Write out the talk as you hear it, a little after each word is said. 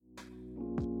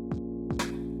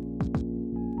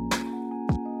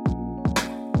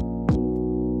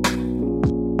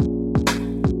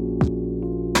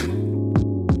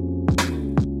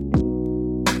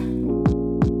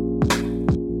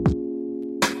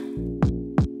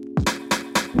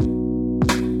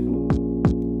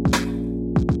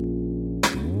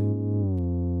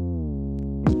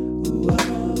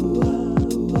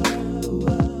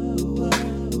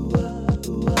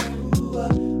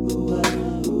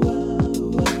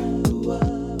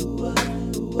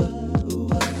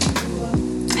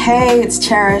Hey, it's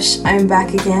Cherish. I'm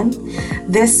back again.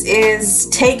 This is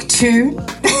take 2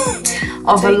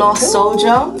 of The Lost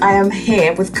Soldier. I am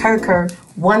here with Coco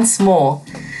once more.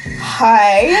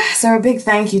 Hi. So a big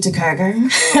thank you to Coco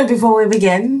before we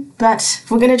begin. But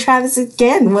we're going to try this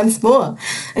again once more.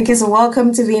 Okay, so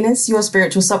welcome to Venus, your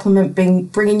spiritual supplement,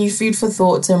 bringing you food for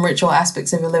thought to enrich all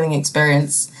aspects of your living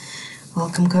experience.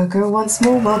 Welcome, Coco, once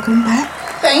more. Welcome back.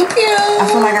 Thank you. I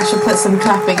feel like I should put some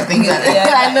clapping things on it.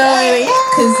 I know.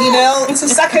 Because, it's the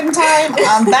second time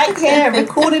I'm back here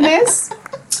recording this.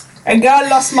 A girl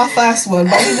lost my first one,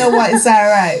 but you know what? It's all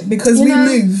right because we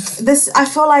move. This, I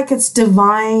feel like it's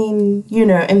divine,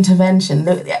 intervention.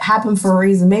 It happened for a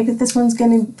reason. Maybe this one's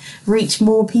going to reach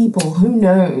more people. Who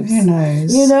knows? Who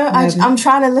knows? I'm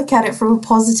trying to look at it from a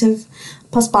positive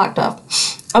perspective.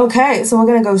 Okay, so we're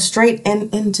going to go straight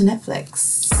into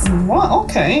Netflix. What?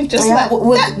 Okay.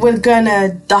 We're going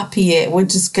to duppy it. We're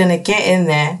just going to get in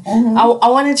there. Mm-hmm. I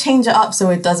want to change it up so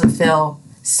it doesn't feel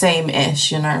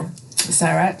same-ish, It's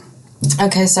all right.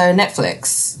 Okay, so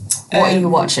Netflix. What are you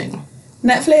watching?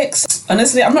 Netflix.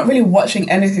 Honestly, I'm not really watching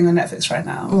anything on Netflix right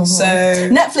now. Mm-hmm. So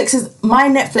my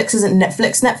Netflix isn't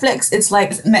Netflix. It's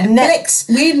like Netflix.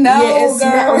 We know,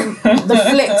 girl. The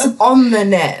flicks on the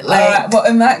net. Like, all right. Well,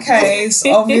 in that case,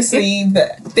 obviously, the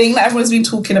thing that everyone's been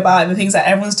talking about, the things that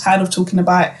everyone's tired of talking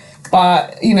about,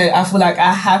 but I feel like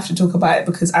I have to talk about it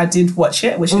because I did watch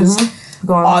it, which is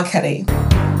R. Kelly.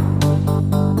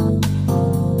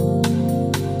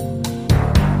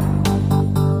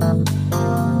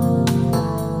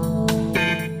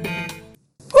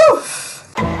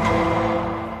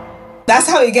 That's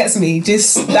how it gets me.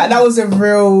 Just that was a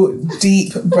real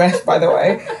deep breath, by the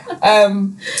way.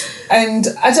 And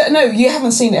I don't know, you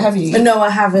haven't seen it, have you? No, I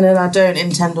haven't, and I don't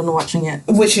intend on watching it.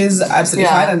 Which is absolutely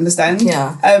fine, I understand.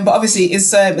 Yeah. But obviously,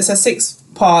 it's a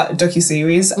 6-part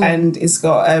docuseries, and it's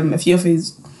got a few of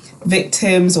his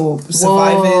victims or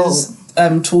survivors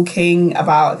talking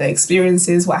about their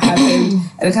experiences, what happened,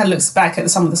 and it kind of looks back at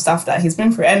some of the stuff that he's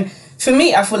been through. And for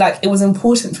me, I feel like it was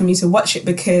important for me to watch it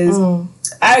because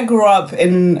I grew up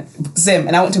in Zim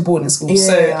and I went to boarding school,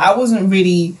 so I wasn't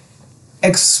really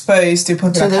exposed to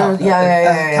popular culture.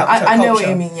 I know what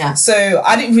you mean, yeah. So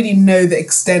I didn't really know the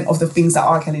extent of the things that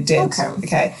R. Kelly did.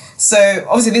 Okay. So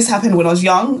obviously this happened when I was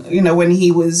young, when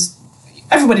he was...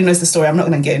 Everybody knows the story. I'm not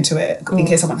going to get into it in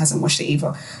case someone hasn't watched it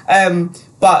either.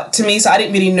 But to me, so I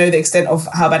didn't really know the extent of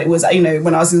how bad it was.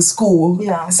 When I was in school,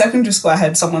 secondary school, I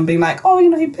heard someone being like,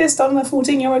 he pissed on a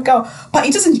 14-year-old girl. But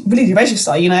he doesn't really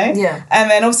register, Yeah.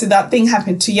 And then obviously that thing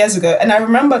happened 2 years ago. And I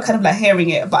remember kind of like hearing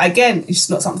it. But again, it's just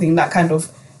not something that kind of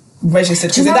registered.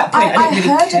 Because at that point, I didn't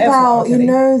really care about,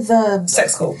 the...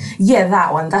 Sex call. Yeah,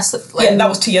 that one. That's that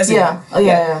was 2 years ago.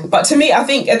 Yeah. But to me, I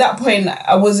think at that point,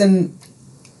 I wasn't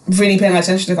really paying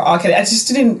attention to R. Kelly. I just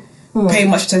didn't pay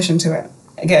much attention to it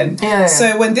again.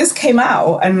 So when this came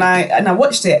out and I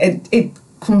watched it, it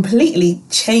completely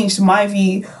changed my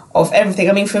view of everything.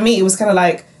 I mean, for me, it was kind of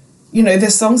like, the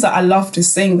songs that I love to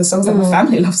sing, the songs that my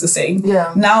family loves to sing.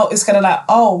 Yeah. Now it's kind of like,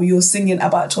 you're singing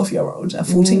about a 12-year-old, a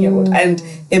 14-year-old, and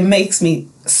it makes me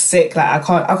sick. Like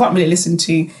I can't really listen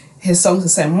to his songs the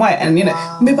same way, and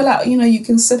people are like, you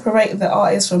can separate the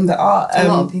artist from the art. A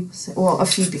lot of people say, a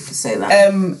few people say that.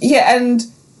 And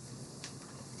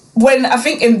when I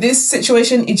think in this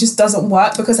situation it just doesn't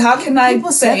work, because how can I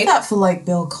people say said that for like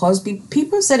Bill Cosby?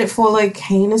 People said it for like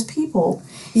heinous people.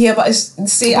 Yeah, but I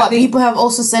think people have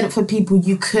also said it for people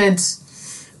you could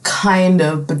kind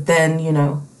of, but then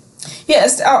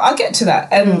Yes, I'll get to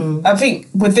that. And I think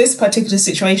with this particular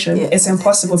situation, it's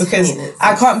impossible because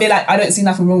I can't be like, I don't see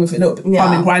nothing wrong with it. Look, bum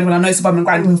and grind when I know it's a bum and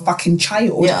grind with a fucking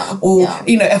child. Yeah. Or,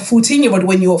 a 14-year-old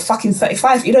when you're fucking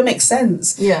 35. It don't make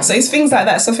sense. Yeah. So it's things like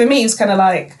that. So for me, it's kind of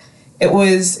like, it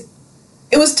was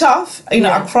tough.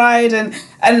 I cried and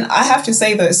I have to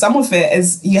say though, some of it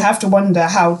is, you have to wonder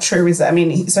how true is it. I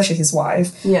mean, especially his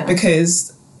wife. Yeah.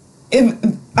 Because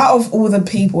out of all the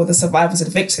people, the survivors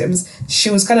and the victims, she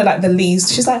was kind of like the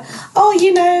least. She's like,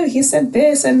 he said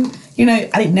this, and I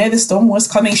didn't know the storm was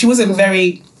coming. She wasn't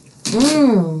very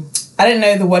I don't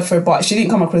know the word for it, but she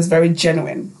didn't come across very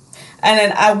genuine. And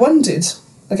then I wondered, so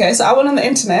I went on the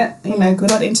internet, good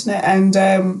old internet, and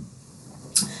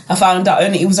I found out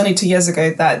it was only 2 years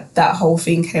ago that whole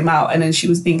thing came out, and then she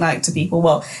was being like to people,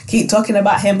 well, keep talking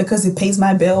about him because he pays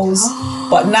my bills.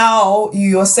 But now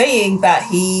you're saying that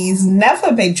he's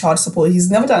never paid child support,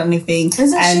 he's never done anything. Isn't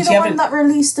she the one that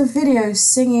released the video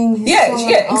singing his song?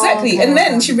 Yeah, exactly. And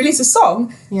then she released a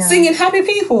song singing Happy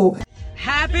People.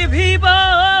 Happy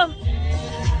people.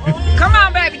 Come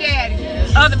on, baby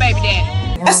daddy. Other baby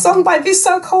daddy. A song by this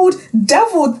so-called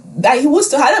devil that he was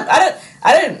to.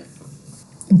 I don't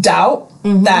doubt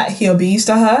that he abused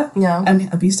her. Yeah.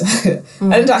 And abused her.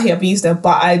 I don't doubt he abused her,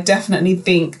 but I definitely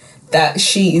think that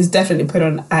she is definitely put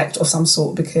on an act of some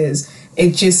sort, because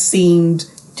it just seemed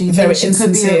very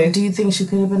insincere. Do you think she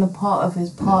could have been a part of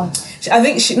his past? I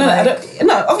think she. No, like, I don't.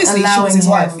 No, obviously she was his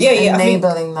wife. Yeah,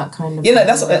 enabling that kind of. Yeah, no,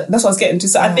 that's what I was getting to.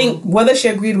 So I think whether she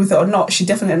agreed with it or not, she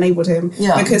definitely enabled him.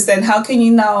 Yeah. Because then, how can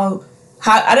you now?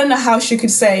 I don't know how she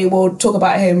could say, well, talk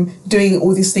about him doing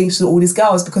all these things to all these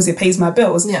girls because it pays my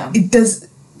bills. Yeah. It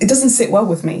doesn't sit well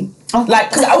with me. Like,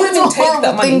 because I wouldn't even take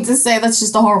that money. Thing to say. That's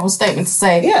just a horrible statement to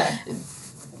say. Yeah.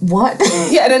 What?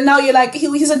 Yeah, and then now you're like,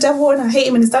 he's a devil and I hate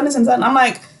him and he's done this and done. I'm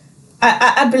like,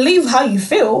 I believe how you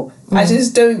feel. I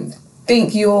just don't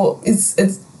think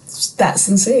it's that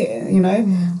sincere, you know.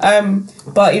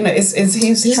 But you know, he's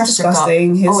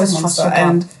disgusting. He's a monster,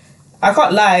 and I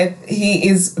can't lie. He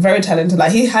is very talented.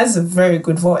 Like, he has a very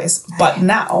good voice. But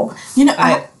now, you know,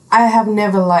 I have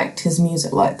never liked his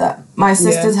music like that. My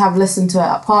sisters have listened to it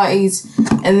at parties,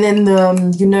 and then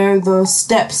the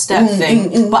step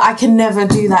thing. But I can never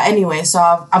do that anyway.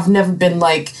 So I've never been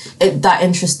like that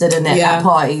interested in it at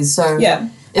parties. So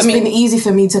it's been easy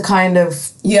for me to kind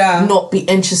of not be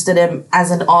interested in as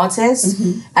an artist,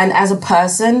 and as a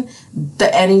person.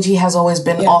 The energy has always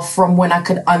been off from when I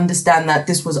could understand that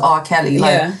this was R. Kelly.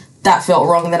 Like. That felt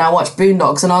wrong. Then I watched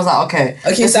Boondocks and I was like, okay,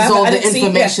 this is all the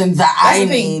information that I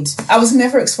need. I was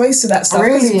never exposed to that stuff.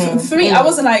 Really? For me, I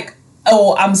wasn't like,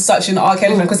 oh, I'm such an R.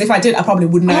 Kelly fan, because if I did, I probably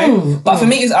would know. But for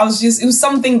me, it was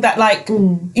something that, like,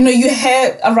 you know, you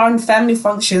hear around family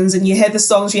functions and you hear the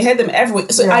songs, you hear them everywhere.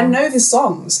 So I know the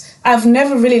songs. I've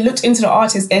never really looked into the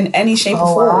artist in any shape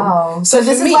or form. Wow. So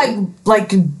this is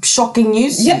like shocking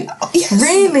news. Yeah. Yes.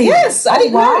 Really? Yes. I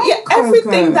didn't know. Yeah,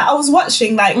 everything that I was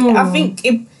watching, like, I think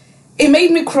it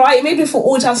made me cry. It made me feel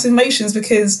all types of emotions,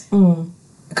 because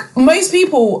most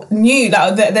people knew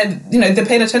that they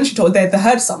paid attention to it. They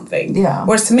heard something. Yeah.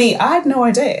 Whereas to me, I had no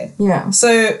idea. Yeah.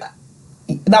 So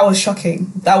that was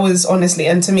shocking. That was honestly,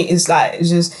 and to me, it's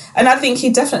just. And I think he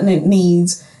definitely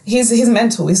needs. His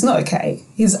mental is not okay.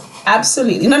 He's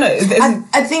absolutely no.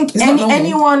 I think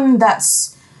anyone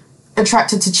that's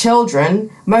attracted to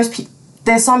children,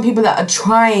 there's some people that are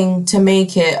trying to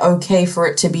make it okay for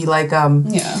it to be like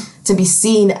to be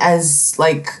seen as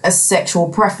like a sexual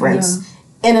preference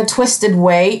in a twisted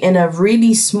way, in a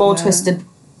really small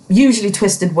usually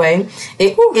twisted way.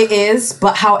 It is,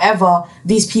 but however,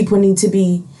 these people need to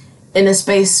be in a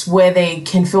space where they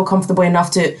can feel comfortable enough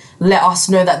to let us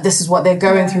know that this is what they're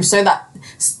going through, so that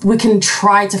we can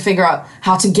try to figure out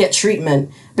how to get treatment,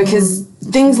 because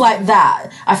things like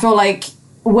that, I feel like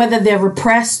whether they're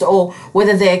repressed or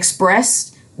whether they're expressed,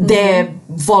 they're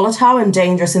volatile and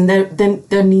dangerous, and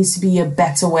there needs to be a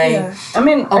better way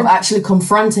of actually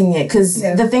confronting it. Because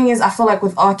the thing is, I feel like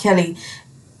with R. Kelly,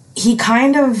 he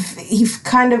kind of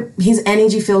his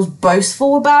energy feels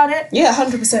boastful about it. Yeah,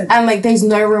 100%. And like there's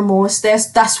no remorse there.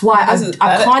 That's why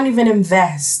I can't even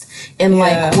invest in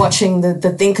like watching the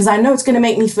thing, because I know it's gonna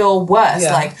make me feel worse.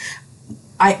 Like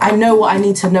I know what I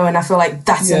need to know, and I feel like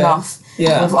that's enough.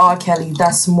 Yeah. With R. Kelly,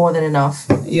 that's more than enough.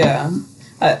 Yeah.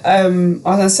 I was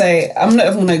gonna say, I'm not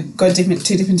even gonna go too deep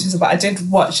into this, but I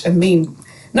did watch a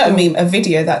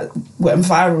video that went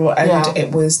viral, and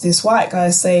it was this white guy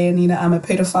saying, you know, I'm a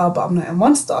pedophile, but I'm not a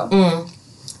monster.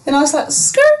 And I was like,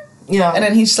 screw. Yeah. And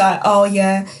then he's like, oh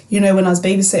yeah, you know, when I was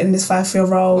babysitting this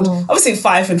 5-year-old, obviously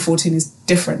 5 and 14 is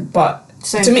different, but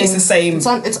to me it's the same. Do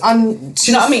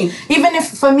you know what I mean?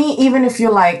 Even if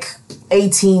you're like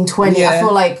 18, 20, I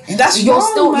feel like you're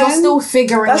still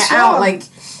figuring it out. Like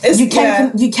you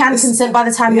can consent by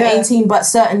the time you're 18, but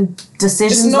certain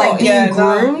decisions like being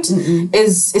groomed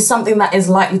is something that is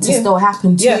likely to still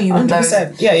happen to you.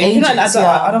 100%. You're not an adult.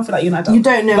 I don't feel like you're an adult. You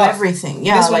don't know everything.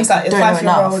 Yeah, this one's like a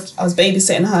 5-year-old. I was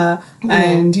babysitting her,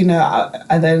 and you know,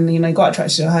 and then you know, got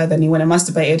attracted to her. Then he went and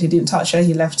masturbated. He didn't touch her.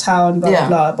 He left town. Blah blah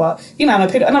blah. But you know, I'm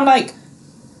a pedo, and I'm like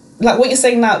what you're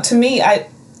saying now. To me,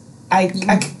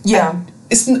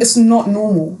 It's not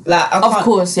normal. Like, of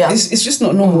course, it's just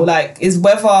not normal. Like, it's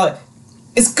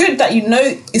good that you know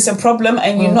it's a problem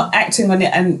and you're not acting on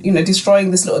it and, you know,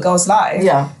 destroying this little girl's life.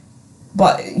 Yeah.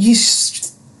 But you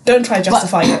don't try to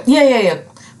justify it. Yeah.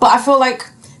 But I feel like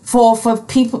for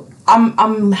people,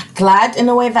 I'm glad in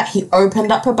a way that he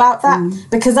opened up about that,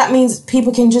 because that means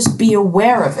people can just be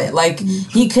aware of it. Like,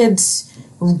 he could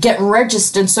get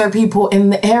registered so people in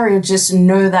the area just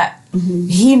know that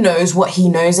he knows what he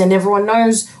knows and everyone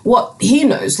knows what he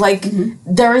knows. Like,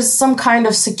 there is some kind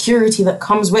of security that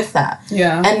comes with that.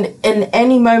 Yeah. And in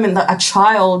any moment that a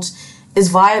child is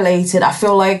violated, I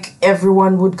feel like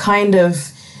everyone would kind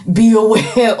of be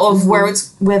aware of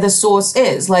where the source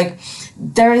is. Like,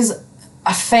 there is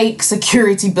a fake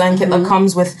security blanket that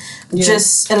comes with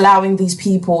just allowing these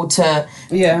people to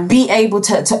be able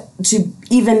to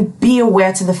even be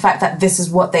aware to the fact that this is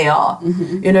what they are.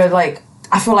 You know, like,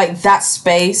 I feel like that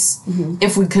space,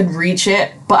 if we could reach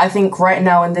it, but I think right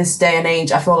now in this day and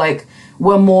age, I feel like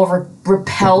we're more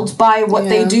repelled by what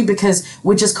they do because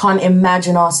we just can't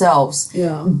imagine ourselves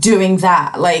doing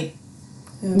that. Like,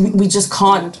 we just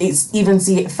can't even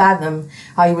fathom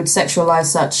how you would sexualize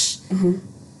such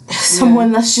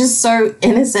someone that's just so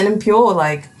innocent and pure.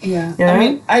 Like, you know? I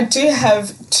mean, I do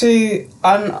have two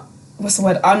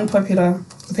unpopular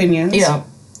opinions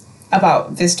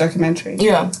about this documentary.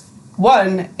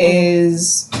 One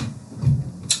is,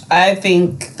 I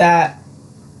think that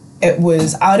it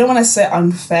was, I don't want to say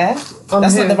unfair.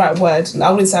 That's not the right word.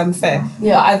 I wouldn't say unfair.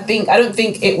 But I don't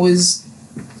think it was,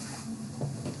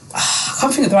 I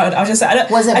can't think of the right word. I was just saying,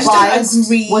 was it biased? Don't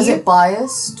agree. Was it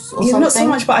biased or something? Not so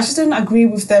much, but I just don't agree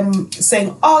with them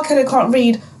saying, oh, Kelly can't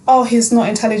read, oh, he's not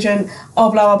intelligent,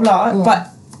 oh, blah, blah, blah. But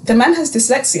the man has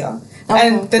dyslexia.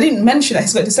 And they didn't mention that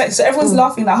he's got dyslexia. So everyone's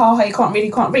laughing like, oh, he can't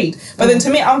read. But then to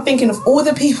me, I'm thinking of all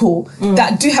the people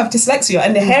that do have dyslexia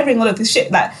and they're hearing all of this shit.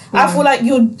 Like, I feel like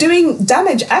you're doing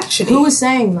damage, actually. Who was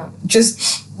saying that?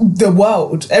 Just the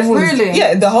world. Everyone. Really?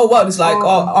 Yeah, the whole world is like,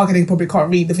 he probably can't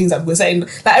read the things that we're saying.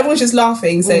 Like, everyone's just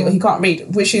laughing, saying he can't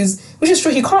read, which is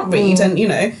true, he can't read. And, you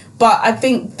know, but I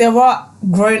think there are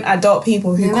grown adult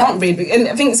people who can't read. And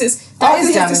I think it's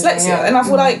dyslexia. And I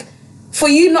feel like, for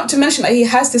you not to mention that he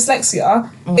has dyslexia,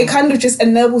 it kind of just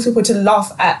enables people to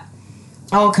laugh at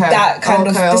that kind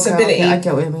of disability. Okay. I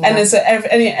get what you mean. And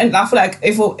and I feel like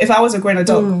if I was a grown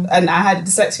adult and I had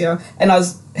dyslexia and I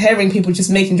was hearing people just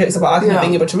making jokes about not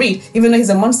being able to read, even though he's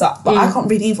a monster, but I can't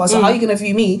read either. So how are you going to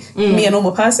view me, a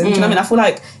normal person? Do you know what I mean? I feel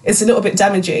like it's a little bit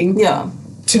damaging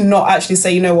to not actually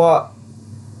say, you know what.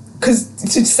 Because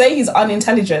to say he's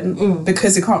unintelligent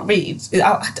because he can't read,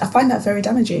 I find that very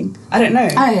damaging. I don't know.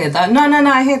 I hear that. No,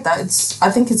 I hear that.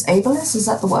 I think it's ableist. Is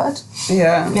that the word?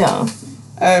 Yeah. Yeah.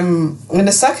 And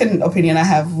the second opinion I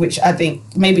have, which I think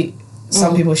maybe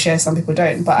some people share, some people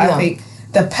don't, but I think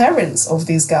the parents of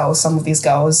these girls, some of these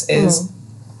girls, is...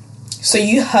 So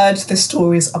you heard the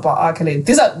stories about R. Kelly.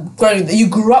 These are you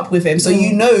grew up with him, so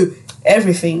you know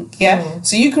everything,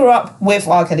 so you grew up with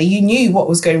R. Kelly, you knew what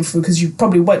was going through because you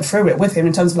probably went through it with him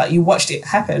in terms of like you watched it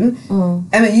happen,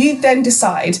 and then you then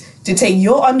decide to take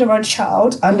your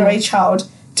underage child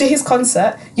to his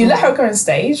concert, you let her go on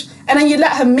stage, and then you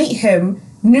let her meet him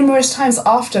numerous times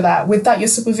after that without your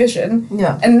supervision,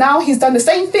 and now he's done the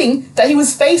same thing that he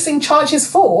was facing charges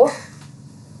for.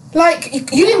 Like,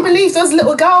 you didn't believe those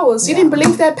little girls, you didn't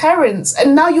believe their parents,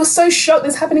 and now you're so shocked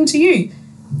this happening to you.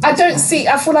 I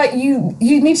feel like you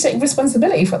need to take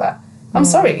responsibility for that. I'm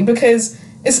sorry, because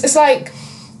it's like...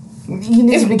 You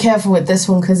need to be careful with this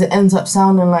one because it ends up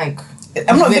sounding like...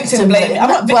 I'm not victim blaming. I'm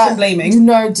not victim blaming.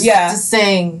 No, just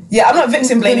saying... Yeah, I'm not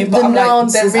victim blaming, but I'm like...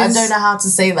 I don't know how to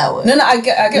say that word. No, I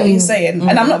get what you're saying.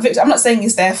 And I'm not saying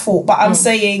it's their fault, but I'm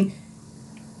saying...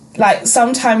 Like,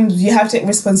 sometimes you have to take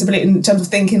responsibility in terms of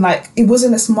thinking, like, it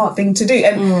wasn't a smart thing to do.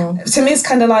 And to me, it's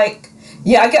kind of like...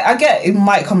 Yeah, I get it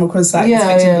might come across like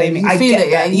victim blaming. You feel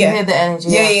it, that. You hear the energy.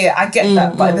 Yeah, I get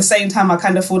that. But at the same time, I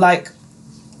kind of feel like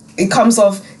it comes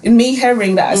off in me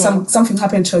hearing that something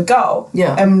happened to a girl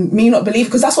and me not believe,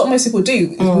 because that's what most people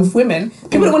do with women.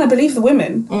 People don't want to believe the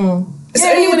women. It's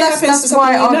only when it happens to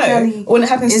someone you know, or when it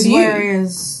happens to you.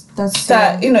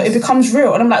 That it becomes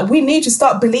real, and I'm like, we need to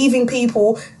start believing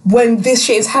people when this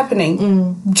shit is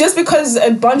happening. Just because a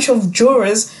bunch of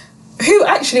jurors, who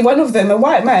actually one of them, a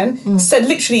white man, said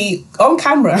literally on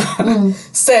camera,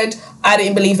 said, I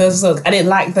didn't believe those results. I didn't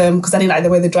like them because I didn't like the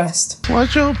way they dressed.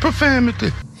 What's your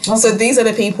profanity? So these are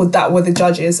the people that were the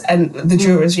judges and the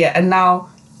jurors, and now,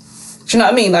 do you know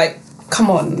what I mean? Like, come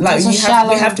on, like we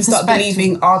have to start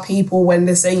believing our people when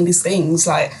they're saying these things,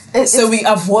 like so we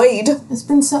avoid. It's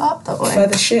been set up that way.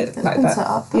 Further shit it's like been that. Set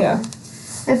up that way.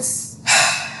 It's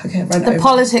okay. The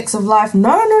politics of life.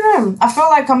 No. I feel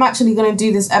like I'm actually gonna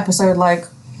do this episode like,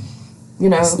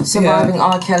 surviving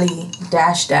R. Kelly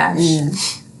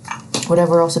 --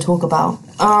 whatever else to talk about.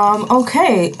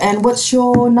 Okay, and what's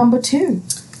your number 2?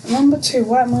 Number 2.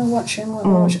 What am I watching?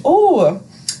 Oh.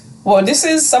 Well, this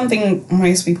is something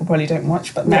most people probably don't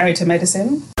watch, but Married to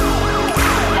Medicine.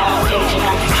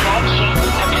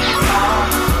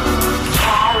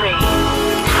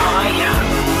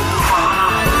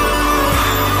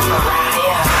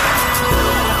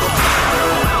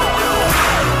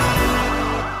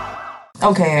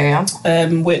 Okay, yeah.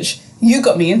 Which you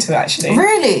got me into, actually.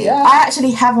 Really? Yeah. I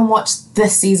actually haven't watched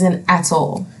this season at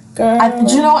all. Girl,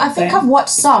 do you know what? I think I've watched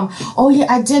some. Oh yeah,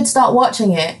 I did start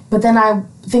watching it, but then I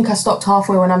think I stopped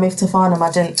halfway when I moved to Farnham. I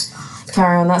didn't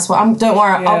carry on. That's what. Don't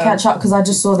worry, I'll catch up because I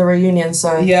just saw the reunion.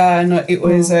 So yeah, no, it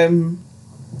was.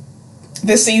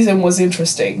 This season was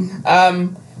interesting.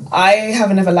 I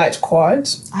have never liked Quad.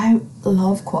 I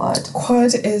love Quad.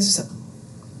 Quad is,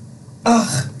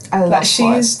 I love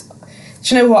Quad.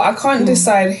 Do you know what? I can't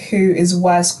decide who is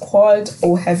worse, Quad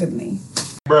or Heavenly.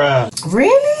 Bruh.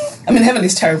 Really? I mean,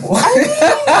 Heavenly's terrible.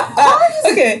 I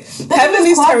mean, okay,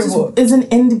 Heavenly's terrible. Is an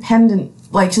independent,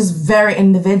 like, she's very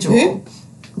individual. Who?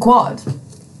 Quad.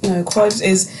 No, Quad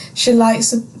is, she likes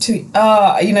to,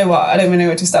 you know what? I don't even know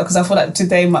where to start because I feel like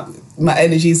today my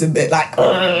energy is a bit like,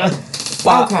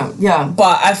 but, okay, yeah.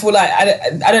 But I feel like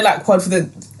I don't like Quad for the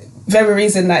very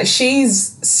reason that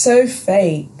she's so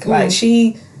fake. Like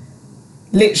she's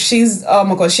oh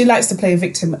my god, she likes to play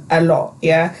victim a lot,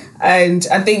 yeah. And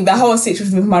I think the whole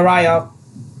situation with Mariah,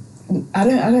 I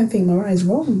don't think Mariah's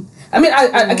wrong. I mean,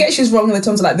 I get she's wrong in the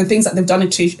terms of like the things that they've done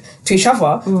to each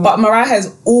other, but Mariah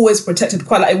has always protected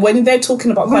Quad. Like when they're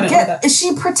talking about Quad, that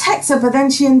she protects her, but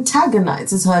then she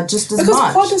antagonizes her just as much.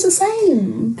 Because Quad is the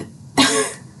same.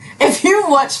 If you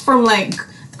watch from like,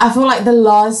 I feel like the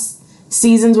last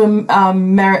seasons when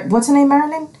what's her name,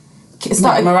 Marilyn?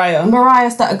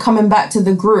 Mariah started coming back to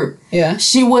the group. Yeah.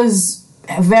 She was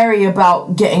very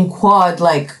about getting Quad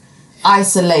like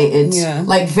isolated. Yeah.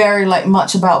 Like very like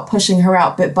much about pushing her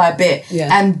out bit by bit. Yeah.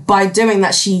 And by doing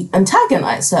that she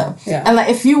antagonized her. Yeah. And like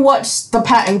if you watch the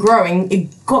pattern growing, it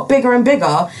got bigger and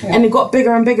bigger and it got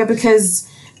bigger and bigger because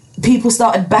people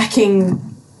started backing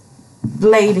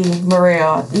Lady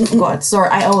Maria. God, sorry,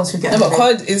 I always forget. No, but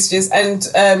Quad is just, and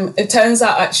it turns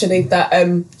out actually that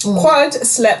Quad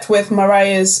slept with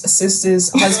Mariah's sister's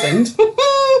husband.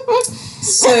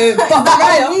 So, but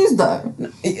Mariah, news though.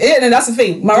 Yeah, no, that's the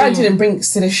thing. Mariah didn't bring it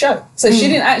to the show, so she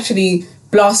didn't actually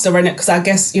blast her in it because I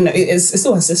guess it's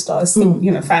still her sister, it's still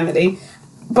family.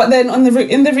 But then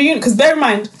in the reunion, because bear in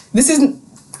mind this isn't.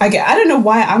 I don't know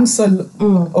why I'm so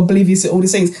oblivious to all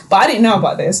these things, but I didn't know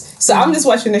about this. So I'm just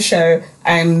watching the show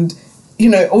and,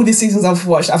 all these seasons I've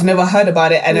watched, I've never heard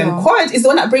about it. And then Quad is the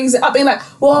one that brings it up, being like,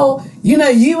 well,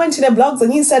 you went to their blogs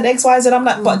and you said X, Y, Z. I'm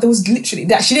like, but there was literally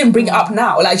that. She didn't bring it up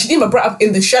now. Like, she didn't even bring it up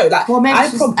in the show. Like, well, maybe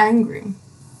she's angry.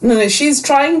 No, she's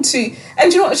trying to...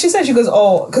 And do you know what she said? She goes,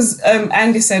 because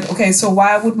Andy said, okay, so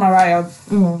why would Mariah...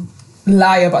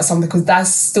 lie about something because that's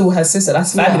still her sister,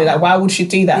 that's family. Like, why would she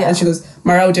do that? And she goes,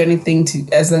 Mariah will do anything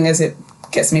as long as it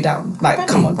gets me down. Like,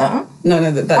 come on. No,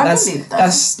 that's it.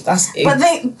 But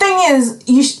the thing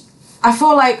is, I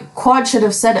feel like Quad should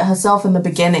have said it herself in the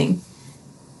beginning.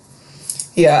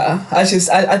 Yeah, I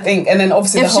think, and then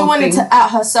obviously if she wanted to out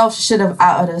herself, she should have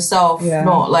outed herself. Yeah.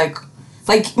 Not like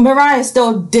Mariah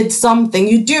still did something.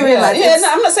 You do realise. Yeah,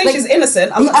 no, I'm not saying she's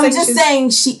innocent. I'm just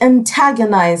saying she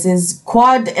antagonizes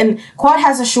Quad, and Quad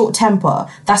has a short temper.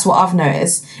 That's what I've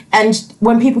noticed. And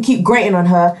when people keep grating on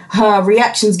her, her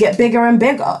reactions get bigger and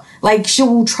bigger. Like, she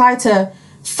will try to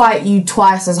fight you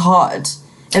twice as hard.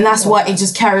 And that's why it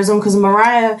just carries on, because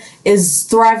Mariah is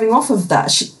thriving off of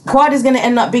that. Quad is going to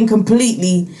end up being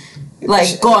completely,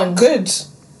 gone. Good.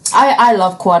 I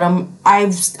love Quad. I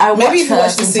maybe if you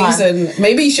watch the season,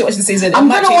 maybe you should watch the season. I'm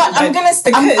gonna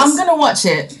watch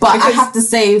it, but I have to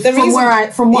say from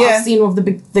what I've seen of the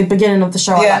beginning of the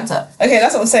show, I liked it. Okay,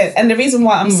 that's what I'm saying. And the reason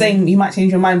why I'm saying you might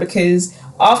change your mind, because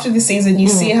after the season you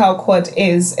see how Quad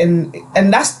is, and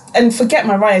forget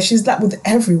Mariah, she's like with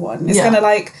everyone. It's kind of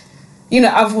like,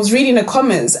 I was reading the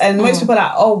comments and most people are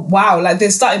like, oh wow, like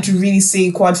they're starting to really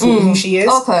see Quad for who she is.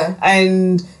 Okay.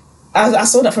 And I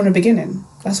saw that from the beginning.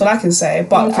 That's what I can say.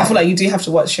 But I feel like you do have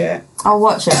to watch it. I'll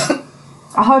watch it.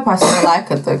 I hope I still like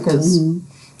it though, because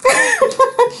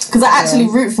I actually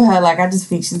root for her. Like, I just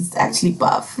think she's actually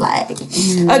buff. Like,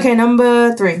 okay,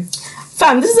 number 3.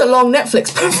 Fam, this is a long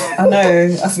Netflix. I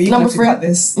know. I feel you have to cut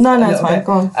this. No, it's fine.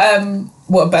 Go on.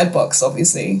 Bird Box,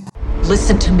 obviously.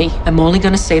 Listen to me. I'm only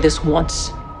going to say this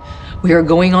once. We are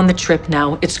going on the trip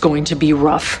now. It's going to be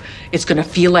rough. It's going to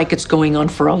feel like it's going on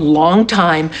for a long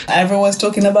time. Everyone's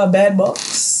talking about Bird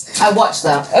Box. I watched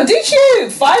that. Oh, did you?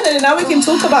 Finally, now we can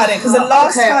talk about it. Because the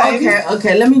last time...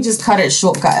 Okay. Let me just cut it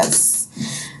short, guys.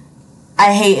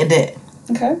 I hated it.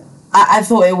 Okay. I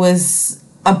thought it was...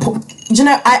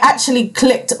 I actually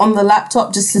clicked on the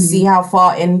laptop just to see how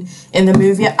far in the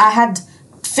movie. I had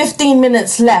 15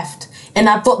 minutes left. And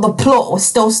I thought the plot was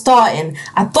still starting.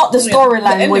 I thought the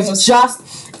storyline was just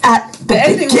at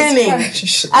the beginning.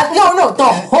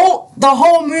 The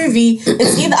whole movie.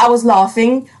 It's either I was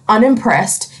laughing,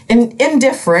 unimpressed, and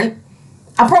indifferent.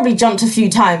 I probably jumped a few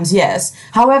times, yes.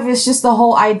 However, it's just the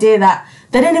whole idea that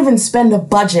They didn't even spend a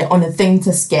budget on a thing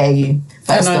to scare you,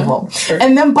 first of all. True.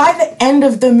 And then by the end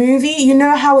of the movie, you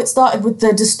know how it started with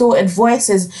the distorted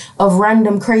voices of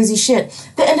random crazy shit?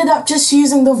 They ended up just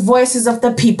using the voices of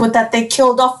the people that they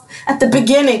killed off at the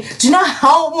beginning. Do you know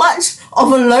how much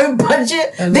of a low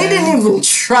budget? They didn't even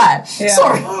try. Yeah.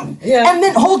 Sorry. Yeah. And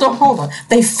then, hold on.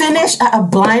 They finished at a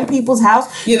blind people's house.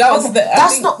 Yeah, that was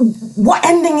what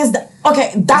ending is that?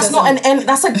 Okay, that's not an end.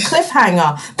 That's a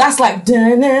cliffhanger. That's like,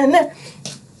 da-na-na.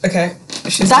 Okay.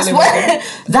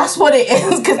 That's what it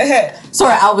is. Okay.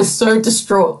 Sorry, I was so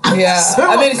distraught. Yeah,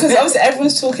 I mean, because obviously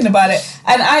everyone's talking about it,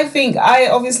 and I think I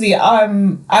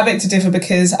beg to differ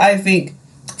because I think,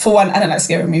 for one, I don't like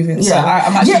scary movies, so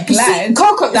I'm actually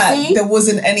glad that there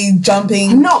wasn't any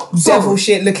jumping devil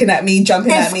shit looking at me,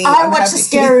 jumping at me. If I watch a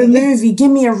scary movie,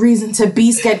 give me a reason to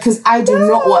be scared, because I do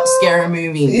not watch scary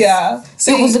movies. Yeah,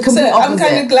 so it was a complete opposite. I'm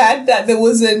kind of glad that there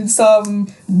wasn't some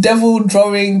devil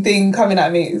drawing thing coming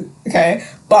at me. Okay,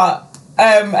 but.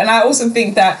 And I also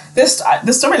think that the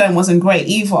storyline wasn't great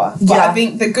either. But I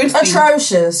think the good thing...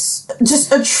 Atrocious.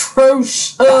 Just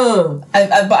atrocious. But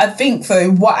I think,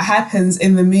 though, what happens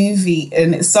in the movie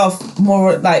in itself,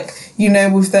 more like, you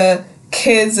know, with the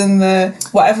kids and the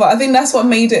whatever, I think that's what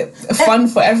made it fun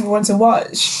for everyone to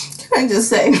watch. Can I just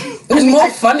say... It was more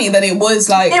funny than it was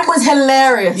like... It was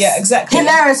hilarious. Yeah, exactly.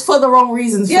 Hilarious for the wrong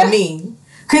reasons for me.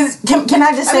 Because, can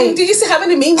I just say... I mean, did you see how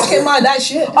many memes came out of that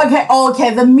shit?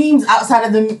 Okay, the memes outside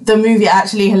of the movie are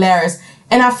actually hilarious.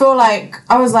 And I feel like,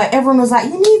 everyone was like,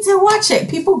 you need to watch it.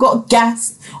 People got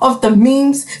gassed off the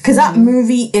memes, because that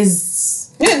movie is...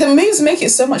 Yeah, the memes make it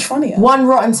so much funnier. One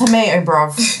Rotten Tomato,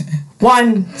 bruv.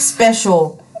 One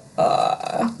special.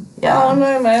 Yeah. Oh,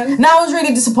 no, man. Now, I was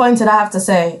really disappointed, I have to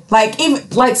say.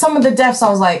 Even some of the deaths, I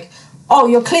was like, oh,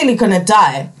 you're clearly gonna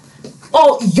die.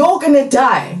 Oh, you're gonna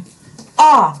die.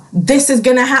 This is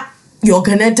gonna happen. You're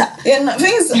gonna die. Yeah, no, the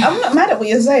thing is, I'm not mad at what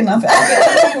you're saying. I think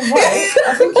you're right.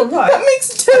 I think you're right. That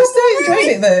makes it terrible. I still enjoyed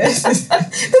it though.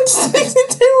 That just makes a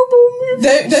terrible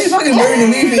movie. Don't fucking ruin the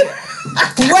movie.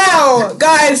 Wow,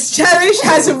 guys, Cherish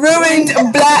has ruined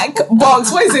Black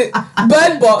Box. What is it?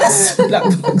 Bird Box.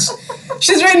 Black Box.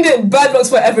 She's ruined it. Bird Box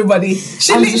for everybody.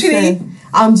 She literally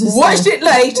watched it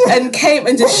late and came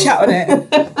and just shot on it.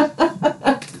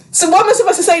 So what am I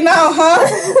supposed to say now, huh?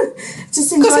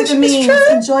 Just enjoy the memes.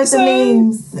 Enjoy the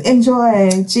memes. Enjoy.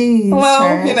 Jeez.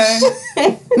 Well, you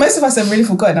know, most of us have really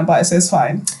forgotten about it, so it's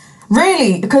fine.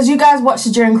 Really? Because you guys watched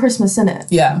it during Christmas, innit?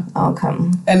 Yeah. Oh,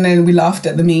 come. And then we laughed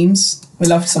at the memes. I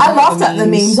laughed at the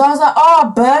memes. I was like,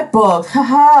 oh, Bird Book.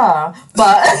 Haha.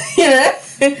 But, you know,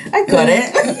 I got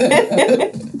it.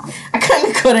 I kind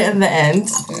of got it in the end.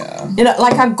 Yeah. You know,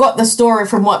 like I got the story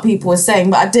from what people were saying,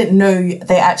 but I didn't know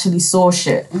they actually saw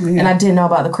shit. Yeah. And I didn't know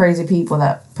about the crazy people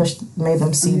that made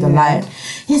them see the light.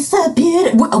 It's so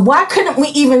beautiful. Why couldn't we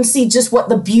even see just what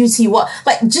the beauty was?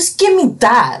 Like, just give me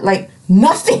that. Like,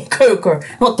 nothing, Coco.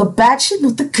 Not the bad shit,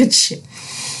 not the good shit.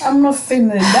 I'm not feeling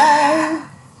that.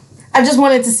 I just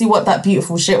wanted to see what that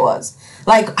beautiful shit was.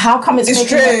 Like, how come it's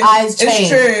making their eyes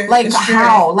change? It's true. Like, it's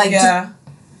how? True. Like, yeah.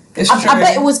 I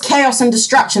bet it was chaos and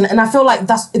distraction, and I feel like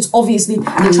it's obviously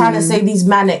they're trying to say these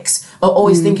manics are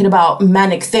always thinking about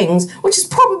manic things, which is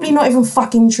probably not even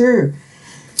fucking true.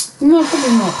 No,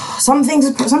 probably not. Sometimes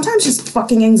it's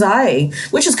fucking anxiety,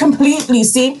 which is completely,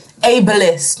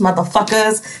 ableist,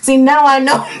 motherfuckers. See, now I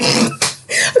know.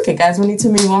 Okay, guys, we need to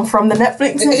move on from the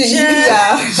Netflix section.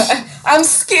 Yeah. I'm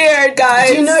scared,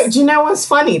 guys. Do you know what's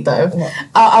funny though?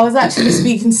 I was actually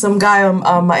speaking to some guy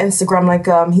on my Instagram. Like,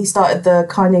 he started the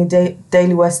Kanye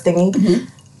Daily West thingy.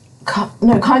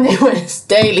 Kanye West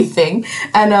Daily thing,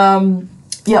 and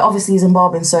obviously he's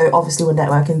Zimbabwean, so obviously we're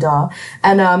networking,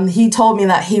 and he told me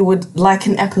that he would like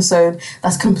an episode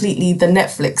that's completely the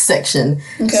Netflix section.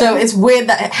 Okay. So it's weird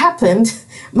that it happened.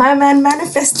 My man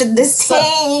manifested this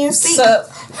thing. Sup,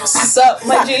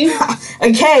 my G.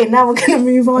 Okay, now we're gonna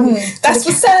move on. That's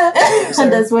what's up.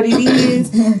 And that's what it is.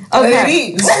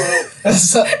 Okay.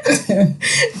 What's up?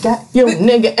 Got your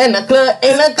nigga in the club,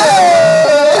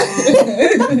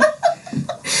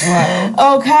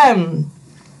 Wow. Okay.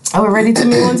 Are we ready to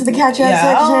move on to the catch-up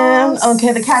section?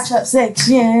 Okay, the catch-up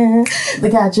section. The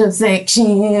catch-up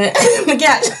section. The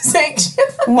catch-up section.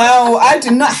 Well, I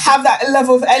do not have that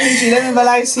level of energy, let me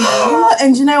lie to you.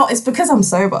 And you know what? It's because I'm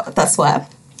sober, that's why.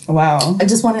 Wow. I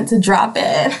just wanted to drop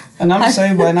it. And I'm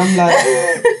sober and I'm like...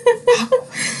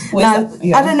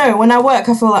 I don't know. When I work,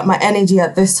 I feel like my energy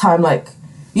at this time, like...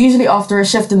 Usually after a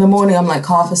shift in the morning, I'm like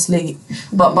half asleep.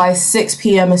 But by 6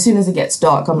 p.m, as soon as it gets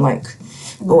dark, I'm like...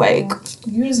 awake.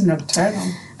 You're just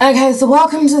nocturnal. Okay, so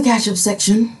welcome to the catch-up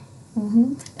section.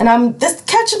 And this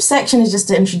catch-up section is just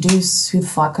to introduce who the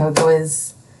fuck Coco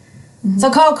is.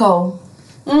 So Coco,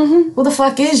 who the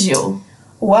fuck is you?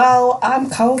 Well, I'm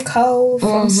Coco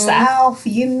from South.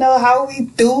 You know how we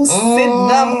do. Sitting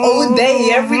up all day,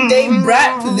 every day,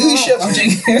 bright pollution. I'm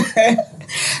joking.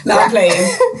 No, I'm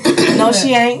playing. No,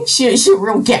 she ain't. She a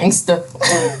real gangster.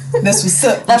 That's what's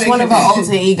up. That's one of her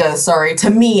alter egos. Sorry, to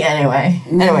me anyway.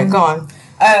 Anyway, go on.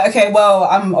 Okay, well,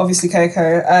 I'm obviously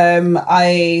Coco.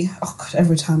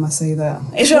 Every time I say that,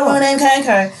 it's your real name,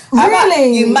 Coco. How about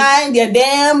you mind your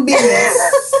damn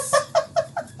business?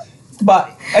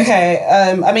 But okay,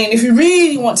 I mean, if you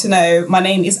really want to know, my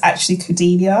name is actually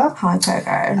Cordelia. Hi,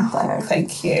 Coco. Oh,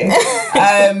 thank you.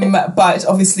 But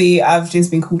obviously, I've just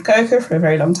been called Coco for a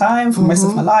very long time, for most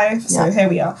of my life. So here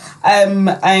we are.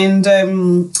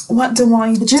 What do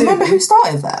I do? Do you remember who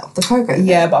started that? The Coco thing?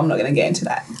 Yeah, but I'm not going to get into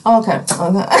that. Oh, okay. Off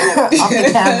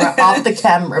the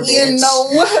camera, bitch. You know.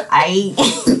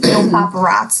 No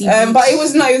paparazzi. But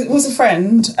it was a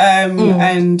friend.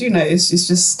 And, you know, it's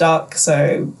just stuck.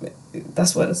 So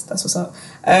that's what's up.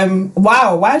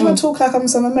 Wow, why do I talk like I'm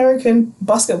some American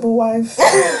basketball wife?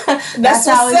 That's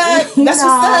what's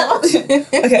up.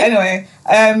 Okay, anyway.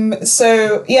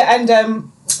 So yeah, and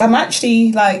I'm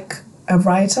actually like a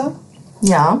writer.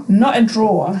 Yeah. Not a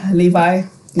drawer, Levi.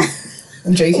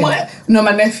 I'm joking. What? No,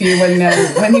 my nephew when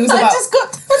he was about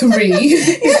 3.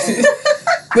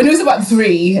 When he was about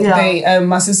 3, they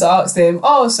my sister asked him,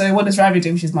 "Oh, so what does Ravi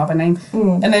do?" Which is my other name.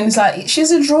 And then he's like,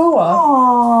 "She's a drawer."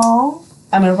 Aww.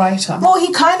 I'm a writer. Well,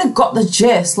 he kind of got the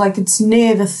gist. Like, it's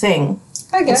near the thing.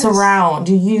 I guess. It's around.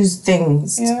 You use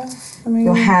things. Yeah. I mean,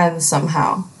 Your hands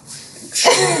somehow.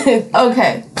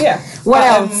 Okay. Yeah. What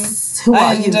else? Who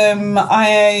are you?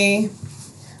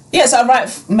 So I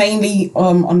write mainly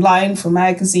online for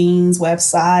magazines,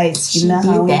 websites, you know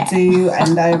how we do,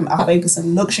 and I focus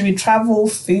on luxury travel,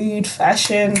 food,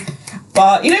 fashion.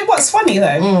 But you know what's funny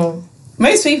though?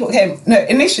 Most people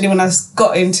initially when I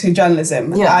got into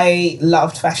journalism, I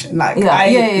loved fashion. Like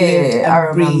I lived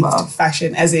and breathed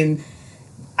fashion, as in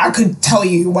I could tell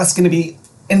you what's going to be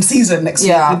in season next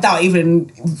week without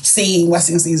even seeing what's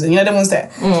in season. You know, no one's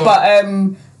there. But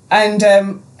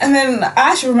and then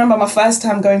I actually remember my first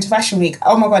time going to Fashion Week.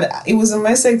 Oh my God, it was the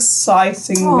most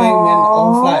exciting moment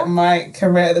of like my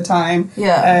career at the time.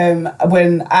 Yeah.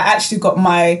 When I actually got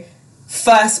my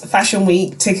first Fashion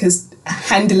Week tickets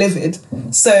hand delivered.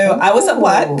 So I was at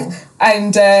work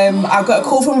and I got a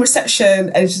call from reception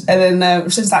and then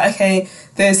reception's like, okay,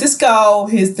 there's this girl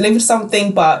who's delivered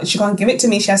something but she can't give it to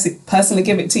me, she has to personally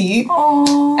give it to you.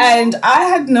 Aww. And I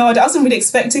had no idea, I wasn't really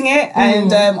expecting it.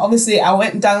 And obviously I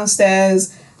went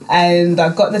downstairs and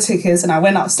I got the tickets and I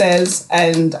went upstairs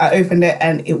and I opened it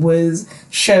and it was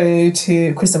show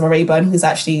to Christopher Rayburn, who's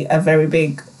actually a very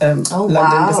big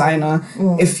London designer,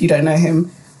 if you don't know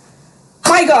him.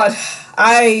 My God,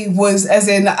 I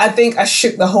think I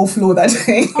shook the whole floor that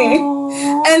day.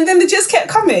 And then they just kept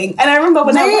coming. And I remember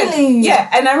when I went. Yeah,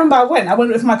 and I remember I went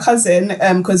with my cousin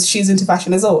because she's into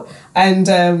fashion as well. And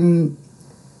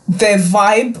their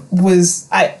vibe was,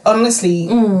 I honestly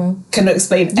cannot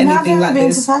explain anything like this. I've never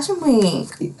been to Fashion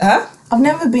Week. Huh? I've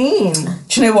never been.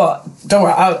 Do you know what? Don't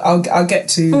worry, I'll get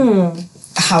to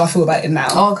how I feel about it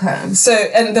now. Okay. So,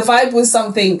 and the vibe was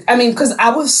something, I mean, because I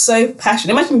was so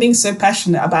passionate. Imagine being so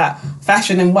passionate about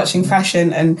fashion and watching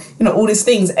fashion and, you know, all these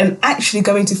things and actually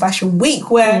going to Fashion Week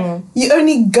where you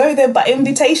only go there by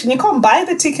invitation. You can't buy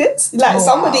the tickets. Like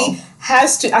somebody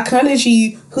has to acknowledge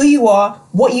you, who you are,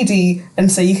 what you do, and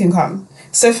so you can come.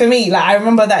 So for me, like, I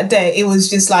remember that day, it was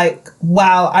just like,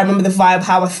 wow, I remember the vibe,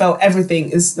 how I felt, everything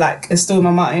is still in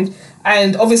my mind.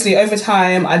 And obviously over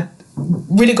time, I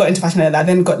really got into fashion like that. I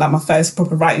then got like my first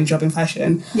proper writing job in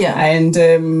fashion. Yeah. And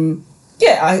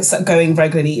I started going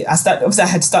regularly. I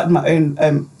had started my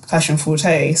own fashion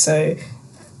forte. So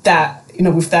that, you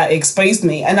know, with that it exposed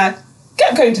me. And I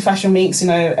kept going to fashion weeks, you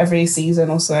know, every season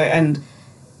or so. And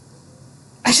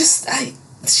it's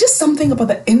just something about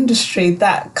the industry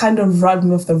that kind of rubbed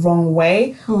me off the wrong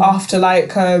way after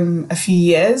like a few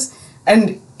years.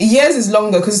 And years is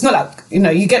longer because it's not like, you know,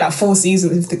 you get like 4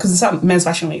 seasons because it's like men's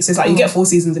fashion week. So it's like you get 4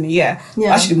 seasons in a year.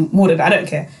 Yeah. Actually, more than that, I don't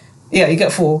care. Yeah, you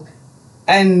get 4.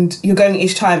 And you're going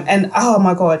each time. And oh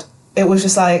my God, it was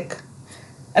just like,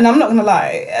 and I'm not going to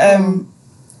lie,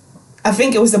 I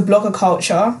think it was the blogger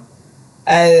culture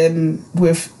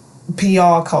with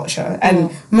PR culture.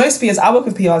 And most PRs, I work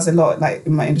with PRs a lot, like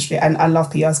in my industry, and I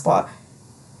love PRs, but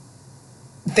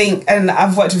and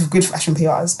I've worked with good fashion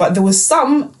PRs, but there was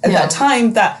some at that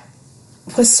time that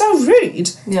were so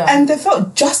rude, and they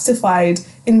felt justified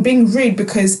in being rude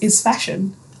because it's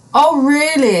fashion. Oh,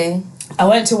 really? I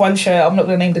went to one show, I'm not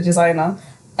going to name the designer,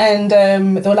 and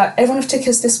they were like, everyone with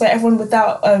tickets this way, everyone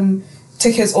without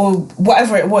tickets or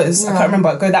whatever it was. I can't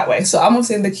remember. Go that way. So I'm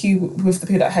obviously in the queue with the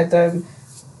people that had the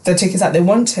tickets that they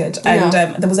wanted, and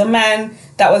there was a man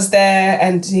that was there,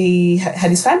 and he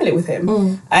had his family with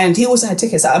him, and he also had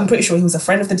tickets. I'm pretty sure he was a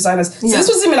friend of the designers. So this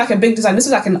wasn't even like a big design. This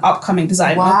was like an upcoming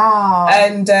designer. Wow.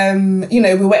 And you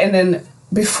know, we went in and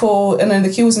then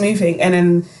the queue was moving, and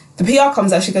then the PR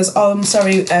comes out. She goes, "Oh, I'm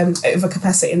sorry, over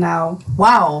capacity now."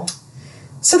 Wow.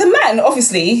 So the man,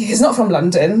 obviously, he's not from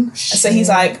London. Shit. So he's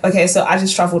like, okay, so I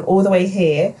just travelled all the way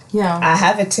here. Yeah. I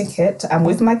have a ticket. I'm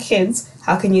with my kids.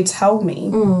 How can you tell me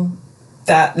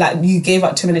that, like, you gave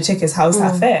up too many tickets? How's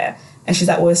that fair? And she's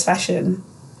like, well, it's fashion.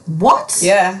 What?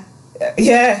 Yeah.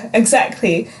 Yeah,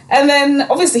 exactly. And then,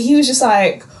 obviously, he was just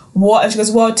like, what? And she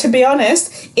goes, well, to be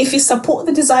honest, if you support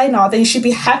the designer, then you should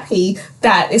be happy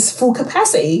that it's full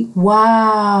capacity.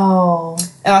 Wow.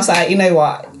 And I was like, you know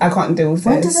what? I can't deal with this.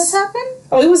 When did this happen?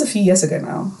 Oh, it was a few years ago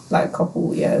now. Like a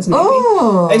couple years, maybe.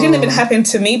 Oh. It didn't even happen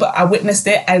to me, but I witnessed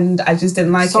it and I just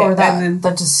didn't like it.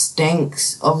 That just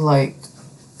stinks of, like,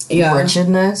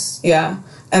 wretchedness. Yeah.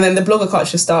 And then the blogger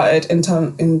culture started in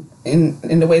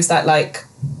the ways that, like,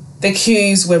 the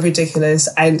queues were ridiculous,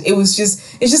 and it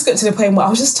just got to the point where I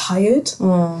was just tired.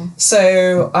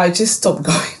 So I just stopped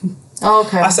going.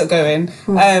 Okay. I stopped going.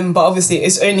 But obviously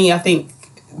it's only, I think,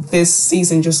 this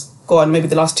season just gone, maybe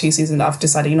the last 2 seasons, that I've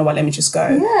decided, you know what, let me just go.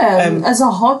 Yeah. As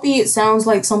a hobby, it sounds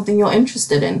like something you're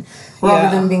interested in,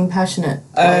 rather than being passionate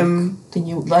than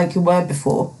you were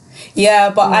before. Yeah,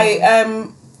 but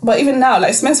but even now,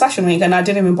 like, it's Men's Fashion Week and I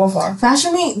didn't even bother.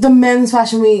 Fashion Week, the Men's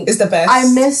Fashion Week is the best. I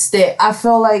missed it. I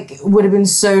feel like it would have been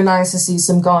so nice to see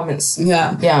some garments.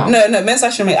 Yeah. No, Men's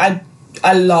Fashion Week,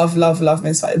 I love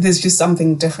Men's Fashion. There's just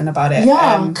something different about it.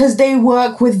 Yeah, because they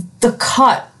work with the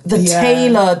cut, the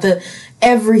tailor, the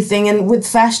everything, and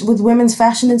with women's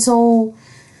fashion, it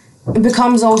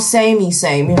becomes all same,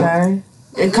 you know.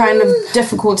 It's kind of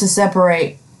difficult to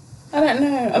separate. I don't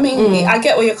know. I mean, I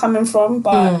get where you're coming from,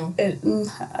 but I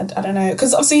don't know.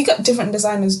 Because obviously you got different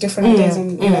designers, different ideas,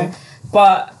 and, you know.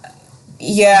 But,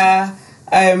 yeah,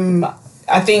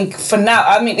 I think for now,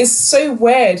 I mean, it's so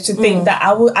weird to think that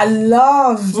I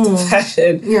loved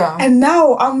fashion. Yeah. And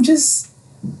now I'm just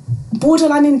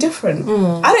borderline indifferent.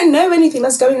 I don't know anything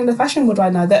that's going in the fashion world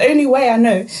right now. The only way I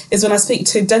know is when I speak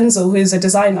to Denzel, who's a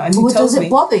designer, and he tells me. Does it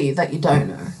bother you that you don't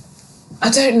know? I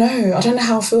don't know. I don't know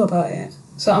how I feel about it.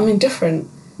 So I'm indifferent.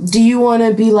 Do you want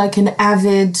to be like an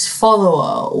avid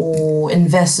follower or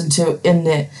invest in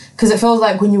it? Because it feels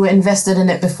like when you were invested in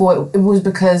it before, it was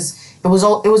because it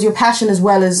was your passion as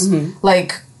well as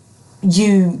like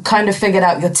you kind of figured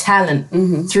out your talent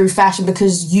through fashion,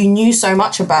 because you knew so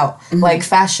much about like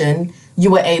fashion. You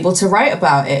were able to write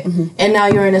about it. And now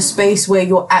you're in a space where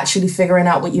you're actually figuring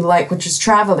out what you like, which is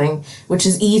traveling, which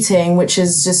is eating, which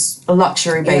is just a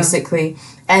luxury basically.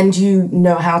 And you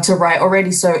know how to write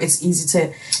already, so it's easy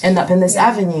to end up in this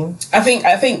avenue. I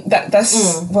think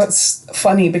that's what's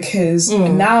funny, because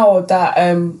now that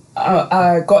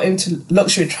I got into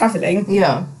luxury traveling,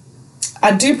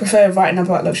 I do prefer writing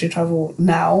about luxury travel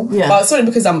now. Yeah. But it's only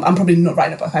because I'm probably not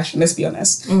writing about fashion, let's be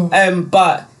honest.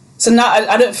 But so now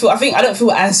I don't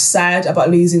feel as sad about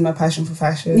losing my passion for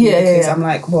fashion. Because I'm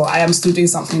like, well, I am still doing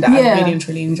something that I really and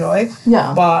truly enjoy.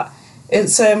 Yeah. But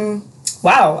it's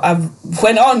wow, I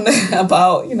went on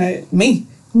about, you know, me.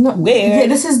 Weird. Yeah,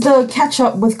 this is the catch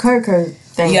up with Coco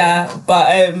thing. Yeah, but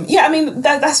I mean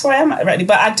that's where I am at really.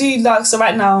 But I do like, so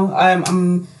right now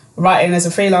I'm writing as a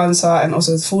freelancer and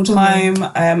also as full time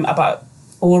about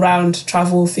all round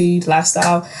travel, food,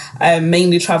 lifestyle,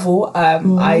 mainly travel.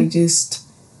 I just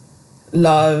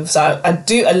love, so I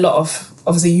do a lot of,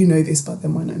 obviously you know this, but they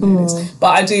might not know this, but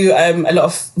I do a lot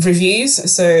of reviews.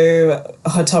 So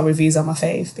hotel reviews are my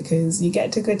fave, because you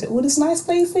get to go to all these nice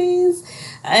places,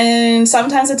 and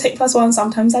sometimes I take +1,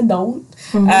 sometimes I don't,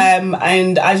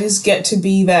 and I just get to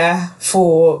be there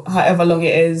for however long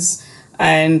it is,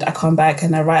 and I come back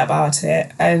and I write about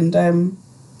it. And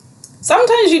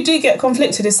sometimes you do get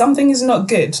conflicted if something is not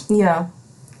good. Yeah.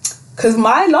 Because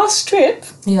my last trip,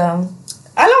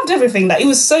 I loved everything. Like, it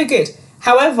was so good.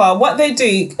 However, what they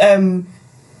do,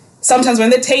 sometimes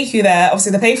when they take you there,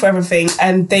 obviously they pay for everything,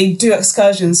 and they do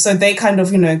excursions. So they kind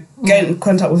of, you know, get in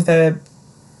contact with the,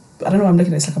 I don't know why I'm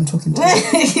looking at it, it's like I'm talking to you.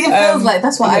 It feels like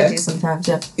that's what I do sometimes,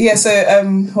 Yeah, so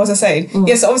what was I saying?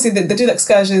 Yeah, so obviously they do the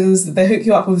excursions, they hook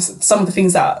you up with some of the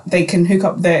things that they can hook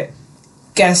up their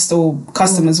guests or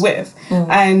customers with.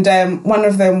 And one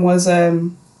of them was, I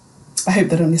hope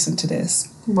they don't listen to this.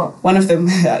 What? One of them,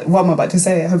 what I'm about to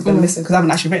say, I hope they don't listen, because I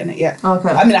haven't actually written it yet. Okay.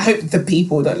 I mean, I hope the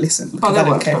people don't listen, because I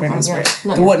don't care if anyone's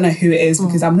written it. They won't know who it is,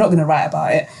 because I'm not going to write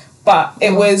about it. But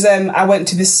it was, I went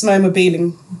to this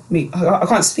snowmobiling I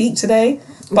can't speak today,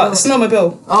 but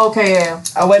snowmobile. Oh, okay, yeah.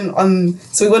 We went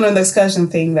on the excursion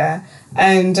thing there,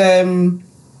 and when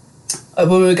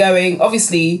we were going,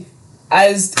 obviously,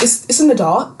 as it's in the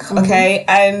dark, okay,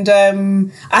 and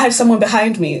I had someone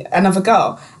behind me, another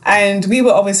girl, and we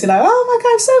were obviously like, oh my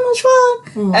god, so much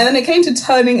fun, and then it came to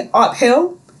turning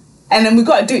uphill. And then we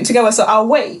got to do it together, so our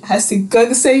weight has to go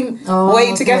the same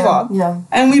way together. Yeah.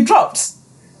 And we dropped.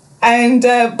 And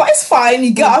but it's fine.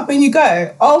 You get up and you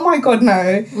go. Oh my god,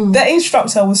 no! The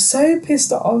instructor was so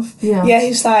pissed off. Yeah. He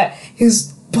was like,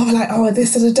 oh,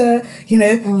 this, you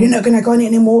know, you're not gonna go on it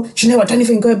anymore. Do you know what? Don't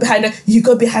even go behind her. You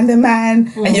go behind the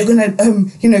man, and you're gonna,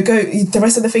 you know, go. The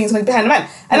rest of the things like behind the man.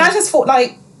 And I just thought,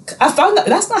 like, I found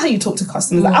that's not how you talk to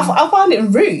customers. Like, I found it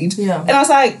rude. Yeah. And I was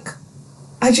like,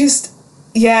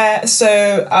 so,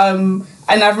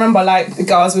 and I remember, like, the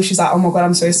girls where she's like, oh my god,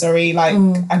 I'm so sorry, like,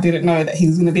 I didn't know that he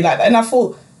was going to be like that. And I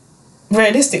thought,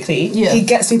 realistically, he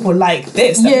gets people like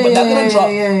this, but they're going to drop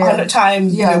 100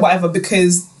 times, you know, whatever,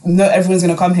 because not everyone's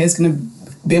going to come here is going to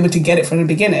be able to get it from the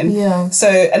beginning. Yeah. So,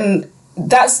 and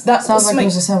that sounds like he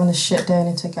was just having a shit day and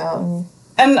he took it out on you.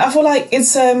 And I feel like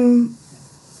it's,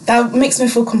 that makes me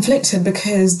feel conflicted,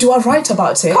 because do I write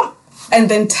about it and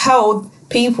then tell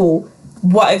people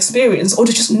what I experienced, or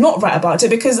to just not write about it,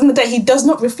 because in the day he does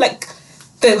not reflect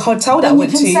the hotel that I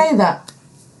went to. Then you can say that.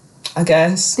 I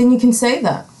guess. Then you can say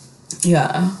that.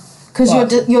 Yeah. Because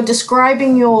you're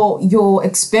describing your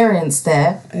experience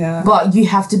there. Yeah. But you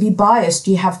have to be biased.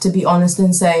 You have to be honest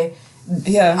and say,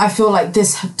 I feel like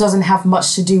this doesn't have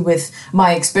much to do with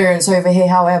my experience over here.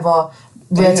 However,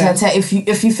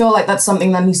 if you feel like that's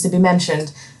something that needs to be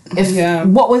mentioned,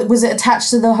 what was it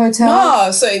attached to the hotel?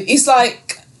 No, so it's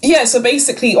like. Yeah, so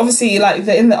basically, obviously, like,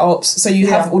 they're in the Alps, so you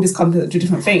have all these companies that do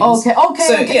different things. Okay.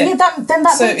 So, Yeah, then that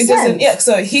makes sense.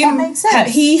 So him, that makes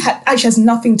sense. He actually has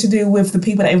nothing to do with the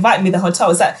people that invite me to the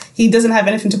hotel. It's that he doesn't have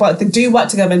anything to do. They do work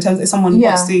together in terms of if someone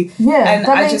wants to. Yeah, and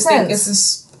that I makes just sense. think it's a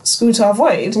screw to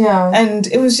avoid. Yeah. And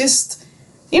it was just,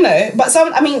 you know, but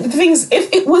the thing is,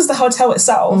 if it was the hotel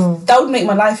itself, that would make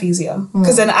my life easier.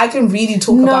 Because then I can really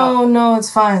talk about... No, it's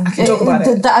fine. I can talk about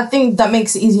it. I think that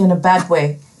makes it easier in a bad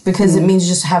way. Because it means you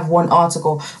just have one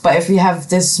article. But if you have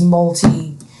this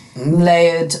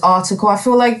multi-layered article, I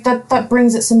feel like that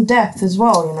brings it some depth as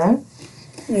well, you know?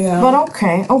 Yeah. But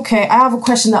okay. I have a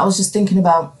question that I was just thinking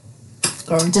about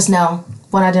just now,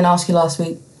 when I didn't ask you last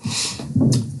week.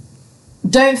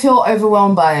 Don't feel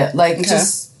overwhelmed by it. Like,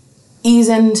 just ease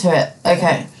into it.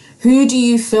 Okay. Who do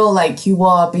you feel like you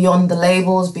are beyond the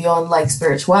labels, beyond, like,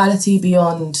 spirituality,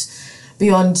 beyond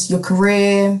your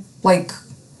career? Like...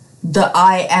 the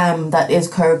I am that is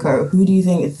Coco, who do you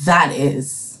think that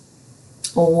is?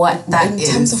 Or what that is?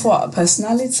 In terms of what?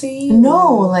 Personality?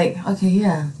 No, like, okay,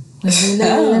 yeah.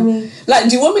 Let me... Like,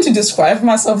 do you want me to describe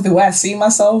myself the way I see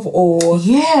myself, or...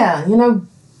 Yeah, you know,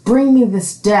 bring me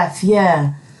this depth,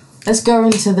 yeah. Let's go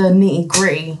into the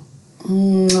nitty-gritty.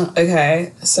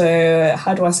 Okay, so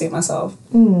how do I see myself?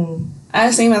 I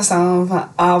see myself,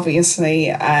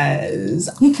 obviously, as...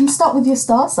 You can start with your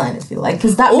star sign, if you like,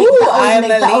 because that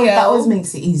always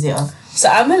makes it easier. So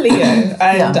I'm a Leo,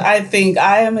 and I think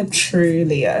I am a true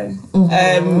Leo.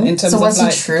 In terms so what's of,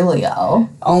 like, a true Leo?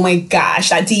 Oh my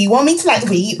gosh, like, do you want me to, like,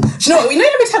 read? Do you know what? You know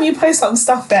every time you post some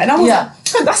stuff there, and I was like,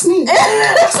 oh, that's me.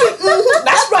 That's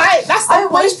right. I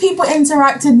wish people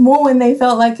interacted more when they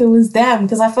felt like it was them,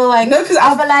 because I feel like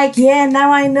I'll be like,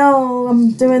 now I know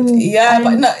I'm doing...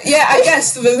 I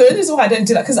guess the reason why I don't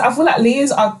do that, because I feel like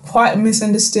Leos are quite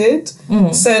misunderstood.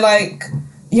 So, like,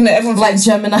 you know, everyone... Like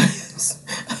Geminis.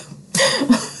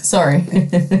 Sorry.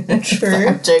 True.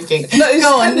 I'm joking.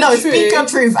 No, speak your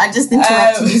truth. I just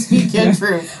interrupted you. Speak your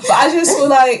truth. But I just feel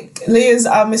like Leos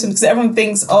are missing, because everyone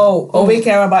thinks, all we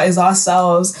care about is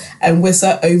ourselves, and we're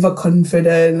so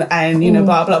overconfident, and, you know,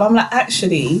 blah, blah, blah. I'm like,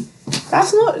 actually,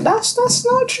 that's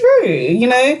not true, you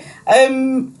know? I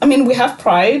mean, we have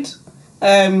pride,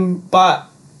 but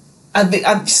I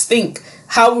just think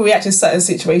how we react to certain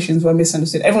situations were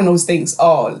misunderstood. Everyone always thinks,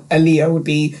 a Leo would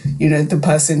be, you know, the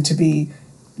person to be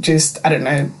just, I don't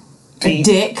know, a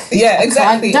dick. Yeah,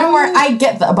 exactly. Don't worry, I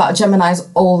get that about Geminis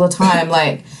all the time.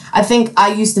 Like, I think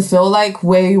I used to feel like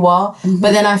where you are,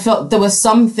 but then I felt there were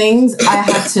some things I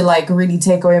had to, like, really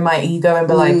take away my ego and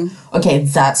be like, okay,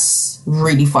 that's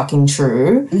really fucking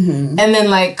true. And then,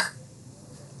 like,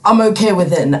 I'm okay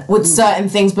with it, with certain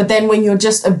things, but then when you're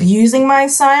just abusing my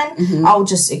sign, I'll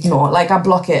just ignore it. Like, I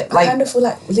block it. Like, I kind of feel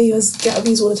like Leos get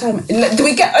abused all the time. Do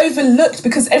we get overlooked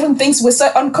because everyone thinks we're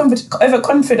so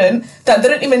overconfident that they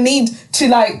don't even need to,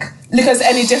 like, look at us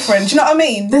any different? Do you know what I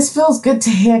mean? This feels good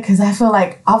to hear, because I feel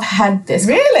like I've had this.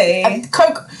 Really?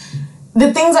 Coke.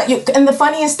 the things that you, and the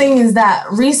funniest thing is that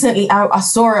recently I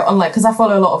saw it on like, because I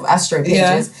follow a lot of astro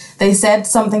pages. They said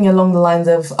something along the lines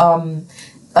of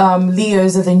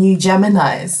Leos are the new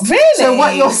Geminis. Really? So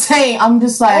what you're saying, I'm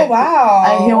just like, oh wow,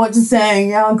 I hear what you're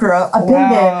saying, yeah, girl. I've been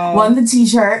there, won the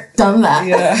t-shirt, done that.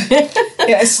 Yeah.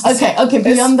 Yes. Okay.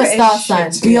 Beyond the star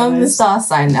sign. Beyond the star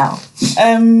sign now.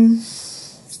 I'm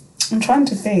trying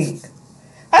to think.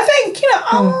 I think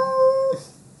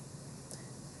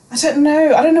I don't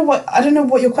know. I don't know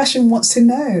what your question wants to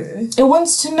know. It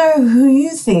wants to know who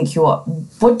you think you are.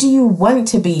 What do you want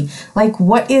to be? Like,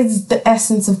 what is the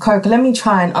essence of Coco? Let me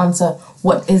try and answer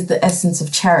what is the essence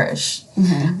of Cherish.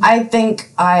 Mm-hmm. I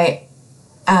think I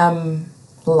am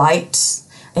light.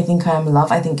 I think I am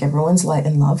love. I think everyone's light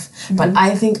and love. Mm-hmm. But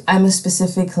I think I'm a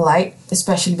specific light,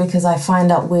 especially because I find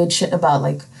out weird shit about,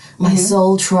 like, my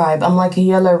soul tribe. I'm like a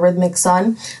yellow rhythmic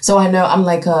sun. So I know I'm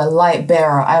like a light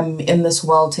bearer. I'm in this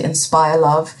world to inspire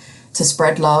love, to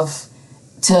spread love,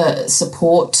 to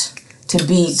support, to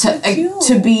be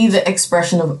to be the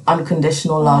expression of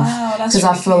unconditional love. Because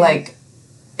I feel like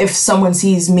if someone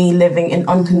sees me living in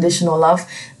unconditional love,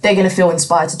 they're going to feel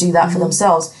inspired to do that for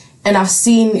themselves. And I've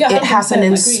seen it happen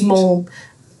in small...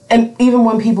 And even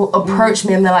when people approach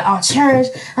me and they're like, oh, Cherish,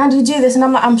 how do you do this? And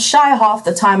I'm like, I'm shy half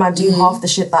the time. I do half the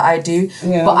shit that I do.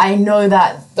 Yeah. But I know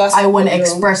that I want to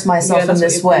express myself in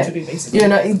this way. You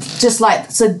know, just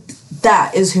like, so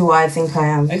that is who I think I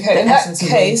am. Okay, in that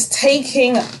case,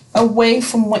 taking away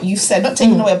from what you've said, not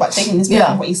taking away, but taking inspiration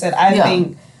from what you said, I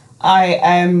think I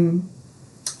am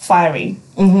fiery.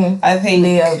 Mm-hmm. I think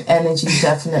Leo energy,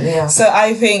 definitely. Yeah. So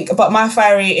I think, but my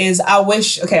fiery is, I'll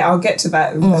get to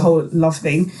that the whole love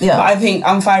thing. Yeah. But I think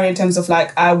I'm fiery in terms of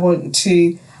like I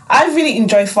really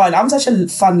enjoy fun. I'm such a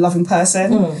fun-loving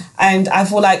person, and I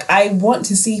feel like I want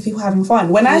to see people having fun.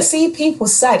 When I see people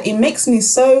sad, it makes me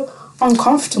so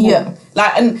uncomfortable. Yeah.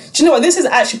 Like, and do you know what? This is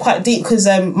actually quite deep because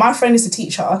my friend is a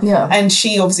teacher. Yeah. And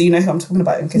she obviously, you know who I'm talking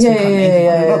about in case we can't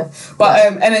name people. But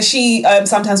and then she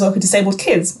sometimes works with disabled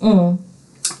kids.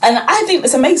 And I think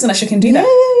it's amazing that she can do that.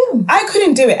 Yeah. I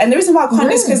couldn't do it. And the reason why I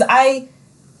can't is because I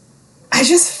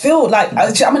just feel like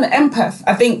I'm an empath,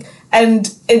 I think.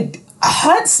 And it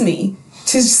hurts me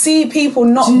to see people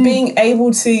not being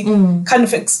able to kind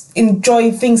of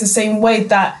enjoy things the same way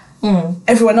that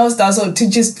everyone else does, or to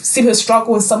just see people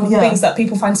struggle with some of the things that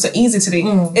people find so easy to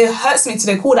do. It hurts me to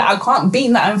the core that I can't be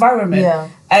in that environment. Yeah.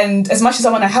 And as much as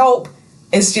I want to help,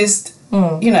 it's just...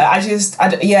 you know,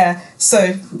 so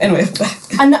anyway.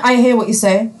 And I hear what you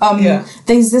say.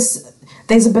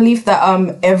 There's a belief that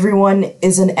everyone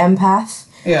is an empath.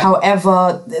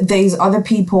 However, there's other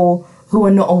people who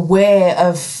are not aware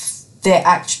of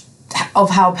of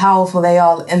how powerful they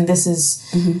are, and this is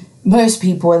most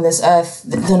people in this earth,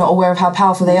 they're not aware of how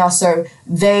powerful they are, so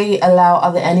they allow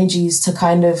other energies to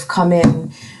kind of come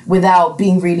in without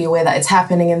being really aware that it's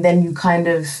happening, and then you're kind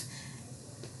of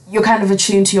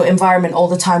attuned to your environment all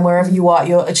the time. Wherever you are,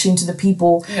 you're attuned to the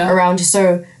people around you.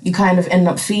 So you kind of end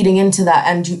up feeding into that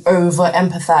and you over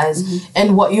empathize.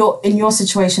 And in your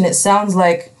situation, it sounds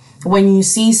like when you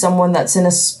see someone that's in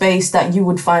a space that you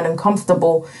would find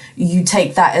uncomfortable, you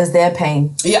take that as their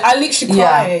pain. Yeah, I literally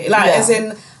cry. As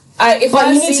in... But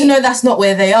you need to know that's not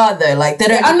where they are, though. Like, they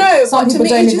don't... I know, some people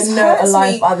don't even know a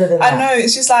life other than that. I know,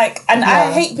 it's just like... And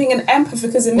I hate being an empath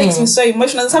because it makes me so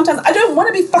emotional. And sometimes I don't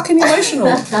want to be fucking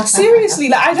emotional. Seriously,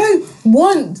 like, I don't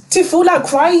want to feel like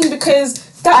crying because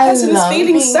that person is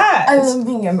feeling sad. I love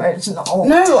being emotional.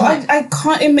 No, I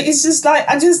can't... It's just like...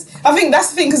 I think that's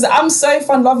the thing, because I'm so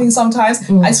fun-loving sometimes.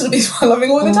 I just want to be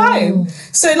fun-loving all the time.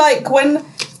 So, like, when...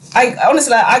 I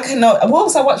honestly, like, I cannot... What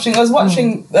was I watching? I was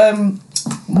watching...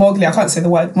 Mowgli, I can't say the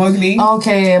word. Mowgli.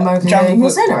 Okay, Mowgli. You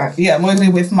said it right. Yeah, Mowgli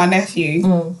with my nephew.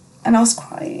 And I was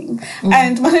crying.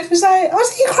 And my nephew was like, "Are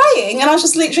you crying?" And I was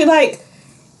just literally like,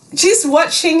 just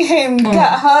watching him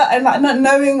get hurt and like not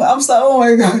knowing. I was like, oh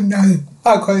my God, no,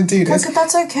 I can't do this.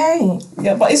 That's okay.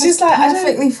 Yeah, but it's just like...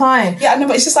 perfectly fine. Yeah, I know,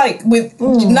 but it's just like with...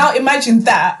 Now imagine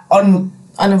that on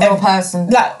a real person.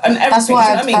 Like, on everything. That's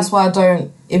why that's why I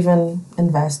don't even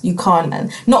invest. You can't, and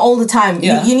not all the time.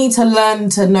 You need to learn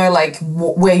to know like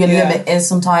where your limit is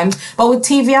sometimes. But with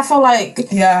TV, I feel like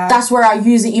that's where I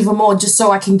use it even more, just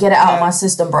so I can get it out of my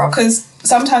system, bro. Because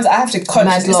sometimes I have to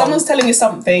consciously, if someone's telling me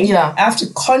something, I have to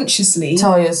consciously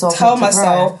tell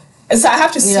myself. It's like I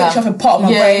have to switch off a part of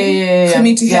my brain for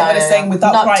me to hear what they're saying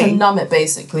without crying. To numb it,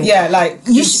 basically. Yeah, like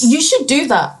you should do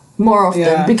that more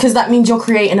often, because that means you're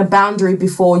creating a boundary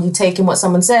before you take in what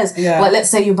someone says. Like, let's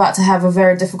say you're about to have a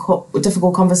very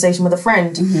difficult conversation with a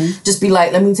friend. Just be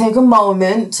like, let me take a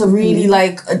moment to really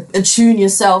like attune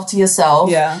yourself to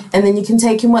yourself, and then you can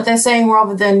take in what they're saying,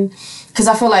 rather than, because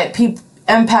I feel like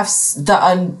empaths that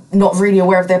are not really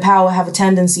aware of their power have a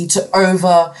tendency to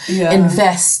over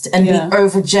invest and be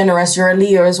over generous. You're a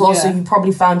Leo as well, so you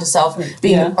probably found yourself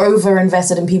being over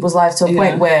invested in people's lives to a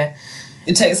point where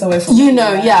it takes away from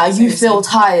you feel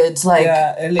tired. Like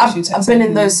I've been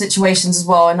in those situations as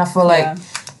well, and I feel like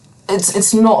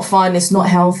it's not fun. It's not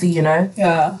healthy. You know.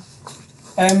 Yeah.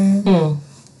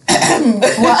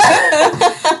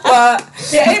 But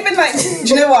even like, do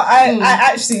you know what?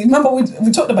 I actually remember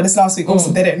we talked about this last week.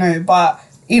 Also, they don't know, but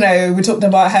you know, we talked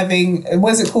about having,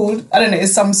 what is it called? I don't know.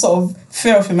 It's some sort of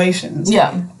fear of emotions.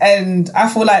 Yeah. And I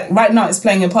feel like right now it's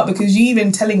playing a part because you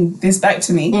even telling this back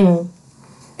to me,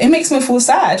 it makes me feel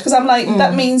sad because I'm like,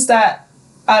 that means that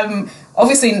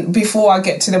obviously before I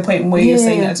get to the point where you're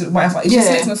saying that whatever, it just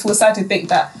makes me feel sad to think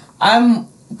that I'm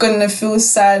gonna feel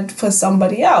sad for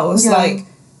somebody else. Like.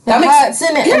 That hurts,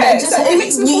 innit? Yeah, it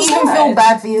makes me you even feel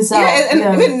bad for yourself. Yeah,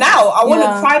 and even now, I want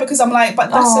to cry because I'm like, but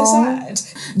that's so sad.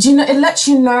 Do you know, it lets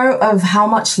you know of how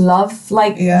much love,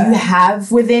 like, you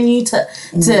have within you to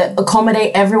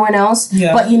accommodate everyone else,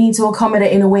 but you need to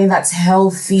accommodate in a way that's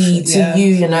healthy to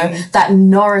you know, that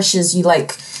nourishes you,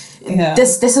 like...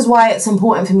 This is why it's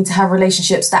important for me to have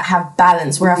relationships that have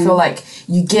balance, where I feel like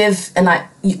you give and I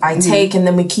take, and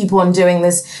then we keep on doing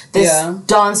this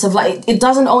dance of like, it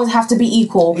doesn't always have to be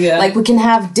equal. Like we can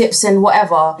have dips and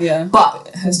whatever. But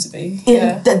it has to be.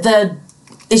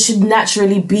 It should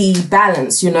naturally be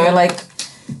balanced, you know, like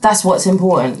that's what's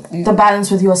important. The balance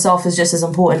with yourself is just as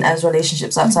important as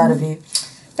relationships outside of you.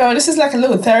 Yo, this is like a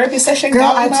little therapy session. Girl,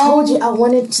 I told you I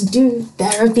wanted to do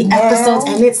therapy episodes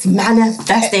and it's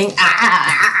manifesting.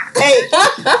 Hey.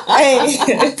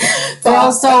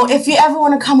 Girl, so if you ever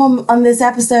want to come on this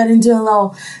episode and do a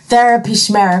little therapy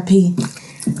schmerapy,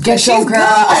 get your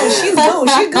girl. She's go.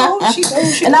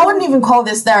 And I wouldn't even call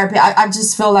this therapy. I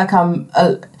just feel like I'm...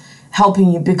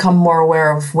 helping you become more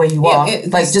aware of where you are,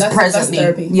 like just presently.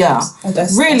 That's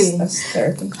therapy. Really. That's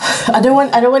therapy. I don't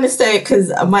want to say it because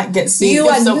I might get sued. You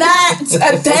are not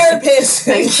a therapist.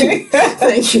 Thank you.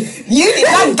 You did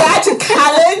not go to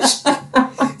college.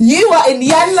 You are in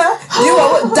Yanla. You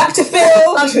are with Dr.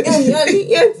 Phil.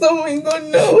 Yes, oh my god,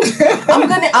 no.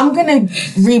 I'm gonna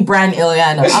rebrand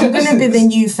Ileana. I'm gonna be the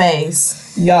new face.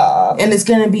 Yeah. And it's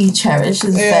going to be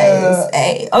Cherish's face.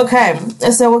 Hey. Okay,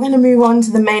 so we're going to move on to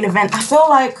the main event. I feel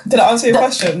like... Did I answer your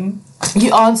question?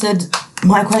 You answered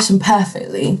my question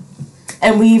perfectly.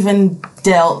 And we even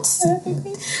dug shit,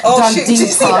 deeper. Did you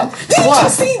see that? Did you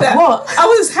see that? What? I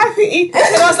was happy.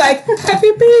 And I was like,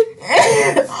 happy bee.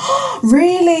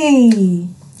 Really?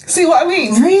 See what I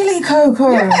mean? Really,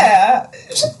 Coco? Yeah.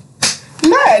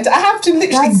 Mad. I have to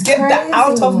literally get that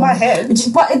out of my head.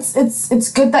 But it's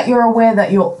good that you're aware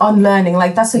that you're unlearning.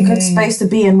 Like, that's a good space to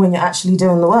be in when you're actually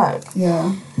doing the work.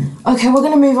 Yeah. Okay, we're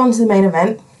going to move on to the main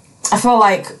event. I feel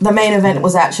like the main event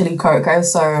was actually Coco,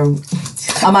 so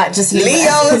I might just leave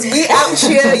Leos, we out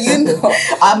here, you know.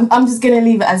 I'm just going to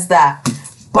leave it as that.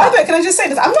 By the way, can I just say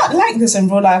this? I'm not like this in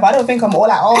real life. I don't think I'm all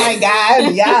like, oh my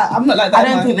god, yeah. I'm not like that. I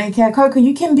don't think they care. Coco,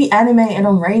 you can be animated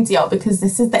on radio because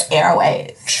this is the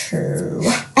airwaves. True.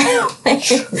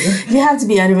 You have to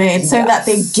be animated so that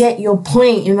they get your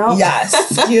point, you know?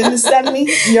 Yes. You understand me?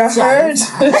 You're heard.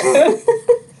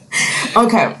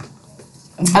 Okay,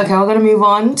 we're going to move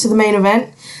on to the main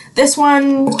event. This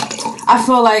one, I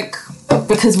feel like,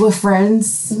 because we're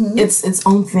friends, it's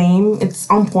on theme, it's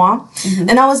on point.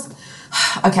 And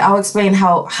I'll explain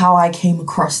how I came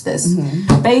across this.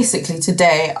 Basically,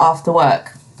 today after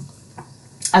work,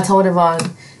 I told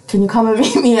Yvonne, can you come and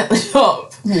meet me at the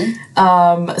shop?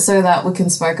 So that we can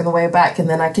smoke on the way back and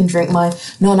then I can drink my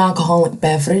non-alcoholic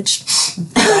beverage.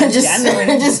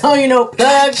 just so you know,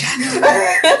 plug.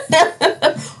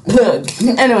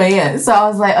 Anyway, yeah. So I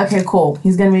was like, okay, cool.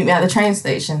 He's going to meet me at the train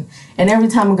station. And every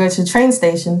time we go to the train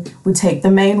station, we take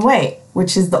the main way,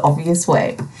 which is the obvious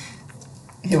way.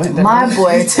 My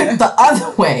boy took the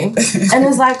other way and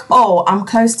was like, oh, I'm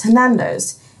close to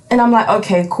Nando's. And I'm like,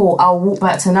 okay, cool, I'll walk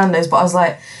back to Nando's. But I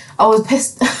was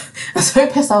pissed. I was so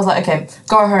pissed. I was like, okay,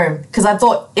 go home. Because I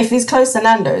thought if he's close to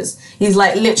Nando's, he's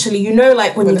like literally, you know,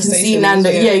 like when you can see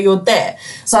Nando's, you're there.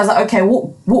 So I was like, okay,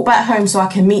 walk back home so I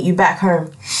can meet you back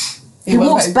home. He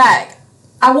walks back.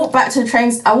 I walk back to the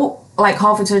train. I walk like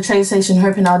halfway to the train station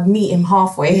hoping I'd meet him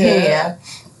halfway here.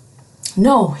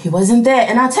 No, he wasn't there.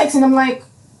 And I text him, I'm like,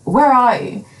 where are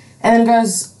you? And then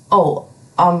goes, oh,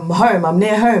 I'm home. I'm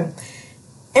near home.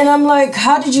 And I'm like,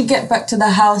 how did you get back to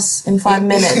the house in 5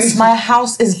 minutes? My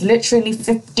house is literally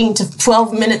 15 to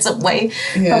 12 minutes away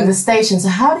from the station. So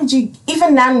how did you...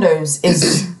 Even Nando's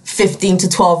is 15 to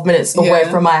 12 minutes away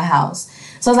from my house.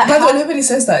 So I was like... By the way, nobody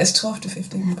says that. It's 12 to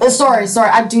 15. Sorry.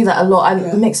 I do that a lot.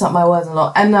 I mix up my words a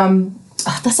lot. And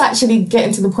that's actually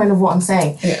getting to the point of what I'm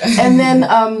saying. Yeah. And then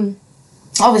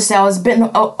obviously I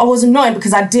was annoyed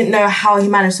because I didn't know how he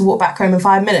managed to walk back home in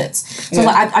 5 minutes. So I was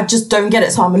like, I just don't get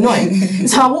it, so I'm annoyed.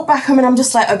 So I walk back home and I'm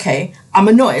just like, okay, I'm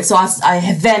annoyed. So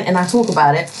I vent and I talk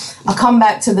about it. I come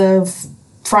back to the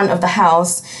front of the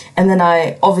house, and then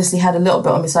I obviously had a little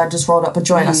bit on me, so I just rolled up a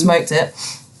joint, I smoked it.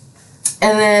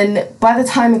 And then by the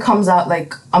time it comes out,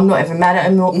 like, I'm not even mad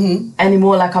at him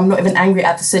anymore. Like, I'm not even angry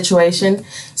at the situation.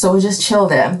 So we just chill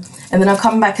there. And then I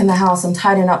come back in the house, I'm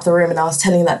tidying up the room, and I was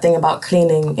telling that thing about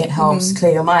cleaning, it helps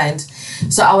clear your mind.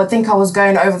 So I would think I was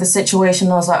going over the situation,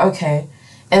 and I was like, okay.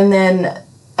 And then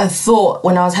a thought,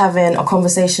 when I was having a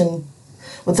conversation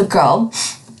with a girl,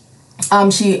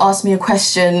 she asked me a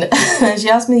question. She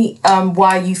asked me,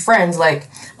 why are you friends? Like,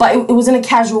 but it was in a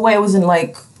casual way. It wasn't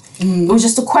like, it was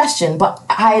just a question, but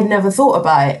I had never thought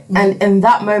about it. And in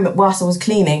that moment, whilst I was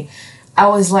cleaning, I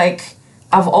was like,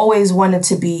 I've always wanted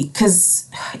to be, because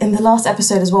in the last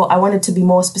episode as well, I wanted to be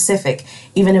more specific.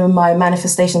 Even in my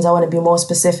manifestations, I want to be more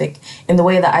specific in the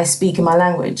way that I speak in my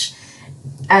language.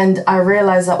 And I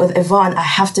realized that with Yvonne, I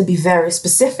have to be very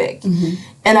specific.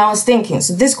 And I was thinking,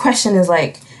 so this question is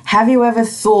like, have you ever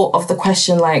thought of the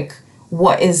question like,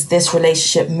 what is this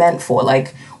relationship meant for?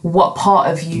 Like, what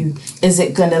part of you is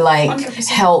it gonna like 100%.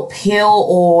 help heal,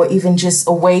 or even just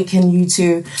awaken you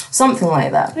to something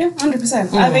like that? Yeah,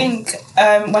 100%. I think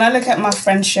when I look at my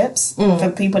friendships,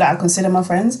 for people that I consider my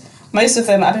friends, most of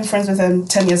them, I've been friends with them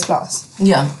 10 years plus.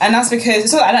 Yeah. And that's because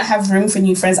it's not that I don't have room for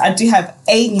new friends. I do have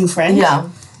a new friend. Yeah.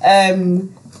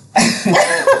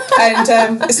 And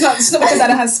it's not because I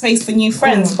don't have space for new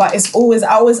friends, but I always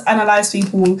analyze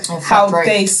people, how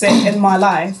they sit in my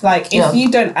life. Like, if you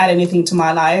don't add anything to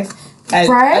my life,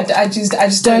 I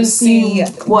just don't see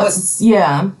what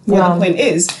the point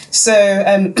is. So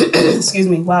excuse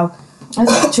me. Wow. Do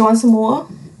you want some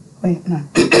water? Wait, no.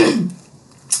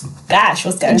 Gosh,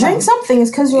 what's going on? Drink something. It's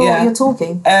because you're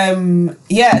talking.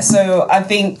 So I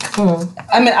think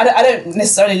I mean I don't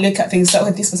necessarily look at things like,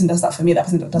 oh, this person does that for me, that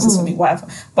person does this for me, whatever.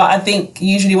 But I think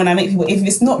usually when I meet people, if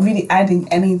it's not really adding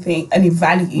any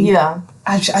value,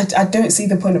 I don't see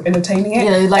the point of entertaining it.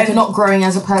 Yeah, like, you're not growing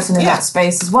as a person in that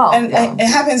space as well. And it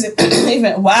happens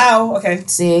even wow, okay.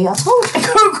 See, I told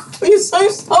you, you're so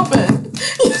stubborn.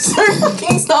 You're so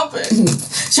fucking stubborn.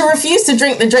 She refused to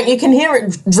drink the drink. You can hear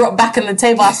it drop back on the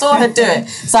table. I saw her do it.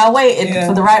 So I waited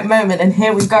for the right moment, and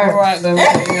here we go. All right, then.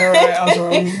 You're right. I was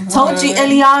wrong. Told you,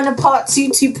 Eliana Part 2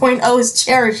 2.0 is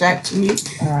Cherish, actually.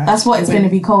 Right. That's what it's going to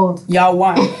be called. Y'all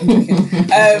won.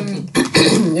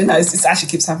 It actually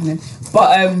keeps happening.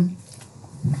 But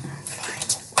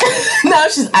now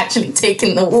she's actually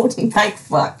taking the water. Like,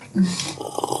 fuck.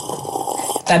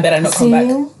 I better not come back.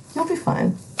 You'll be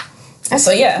fine.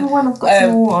 So yeah, I've got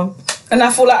some water. And I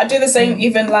feel like I do the same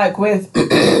even like with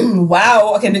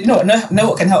wow. Okay, no,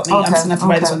 what can help me? I'm just gonna have to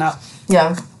write this one out.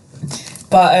 Yeah.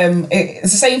 But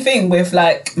it's the same thing with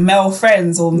like male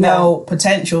friends or male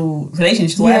potential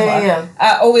relationships, whatever. Yeah.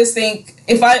 I always think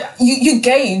if you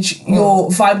gauge your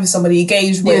vibe with somebody, you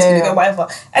gauge where it's going to go, whatever.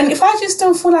 And if I just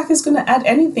don't feel like it's going to add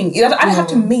anything, I don't have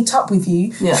to meet up with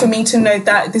you for me to know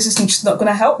that this is just not going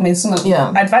to help me. It's not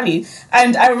add value.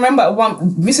 And I remember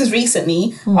this is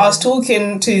recently, I was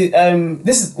talking to,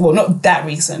 this is, well, not that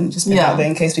recent, just been out there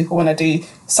in case people want to do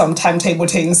some timetable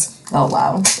things. Oh,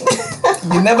 wow.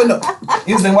 You never know.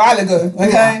 It was a while ago,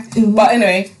 okay? Yeah. But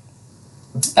anyway,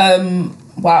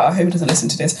 wow, I hope he doesn't listen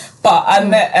to this. But I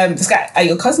met this guy at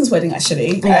your cousin's wedding,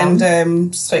 actually,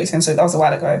 and spoke to him, so that was a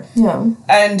while ago. Yeah.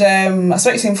 And I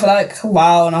spoke to him for like a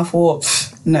while, and I thought,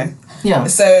 no. Yeah.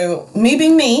 So, me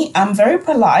being me, I'm very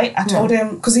polite. I told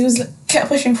him, because he kept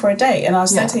pushing for a date, and I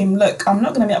said to him, look, I'm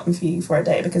not going to meet up with you for a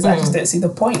date, because I just don't see the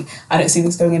point. I don't see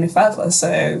this going any further,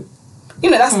 so...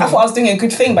 I thought I was doing a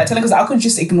good thing by telling, because I could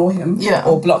just ignore him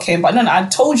or block him. But no, I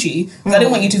told you, because I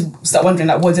didn't want you to start wondering,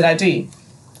 like, what did I do?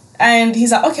 And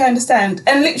he's like, okay, I understand.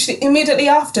 And literally, immediately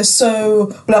after, so,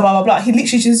 blah, blah, blah, blah, he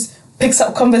literally just picks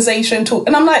up conversation, talk.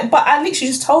 And I'm like, but I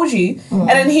literally just told you. And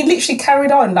then he literally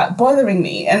carried on, like, bothering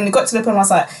me. And it got to the point where I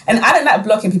was like, and I don't like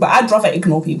blocking people. I'd rather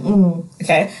ignore people.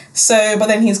 Okay? So, but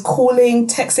then he's calling,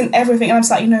 texting, everything. And I'm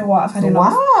just like, you know what? I've had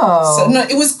enough. Wow. So, no,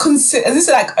 it was, this is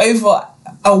like over...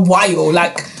 a while,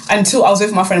 like, until I was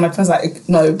with my friend, and my friend's like,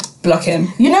 no, block him.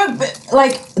 But,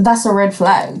 like, that's a red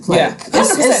flag. Like,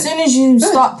 as soon as you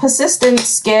start, persistence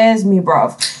scares me,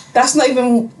 bruv. That's not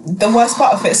even the worst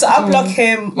part of it. So I block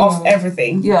him off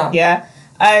everything. Yeah.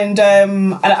 And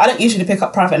I don't usually pick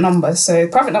up private numbers, so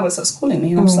private number starts calling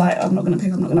me, and I'm just like, I'm not going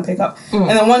to pick up. And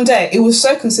then one day, it was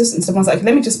so consistent, so I was like,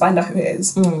 let me just find out who it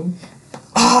is.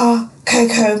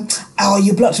 Coco, oh,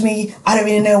 you blocked me. I don't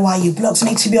really know why you blocked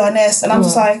me, to be honest. And I'm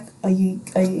just like, are you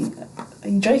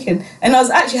joking? And I was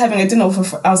actually having dinner with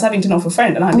a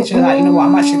friend, and I literally like, you know what,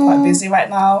 I'm actually quite busy right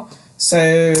now.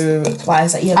 So why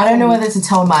is that? Yeah, I don't know whether to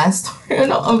tell my story or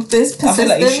not of this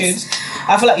persistence.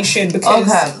 I feel like you should because...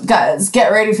 Okay, guys,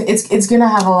 get ready for it's gonna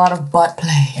have a lot of butt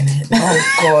play in it.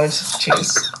 Oh God,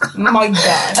 jeez, my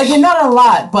God. Okay, not a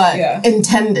lot, but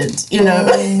intended, you know.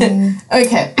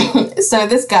 Okay, so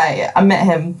this guy, I met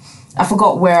him. I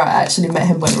forgot where I actually met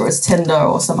him, whether it was Tinder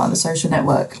or some other social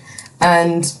network,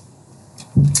 and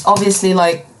obviously,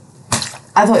 like,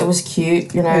 I thought it was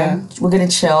cute, you know. We're gonna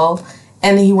chill,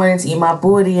 and he wanted to eat my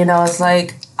booty, and I was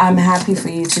like, I'm happy for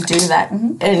you to do that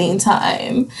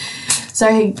anytime. So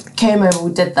he came over,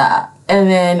 we did that. And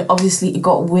then obviously it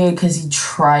got weird because he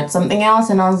tried something else,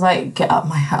 and I was like, get out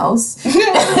my house.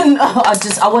 And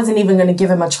I wasn't even going to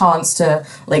give him a chance to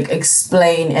like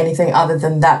explain anything other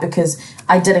than that, because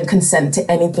I didn't consent to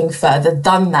anything further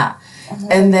than that.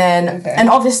 And then, and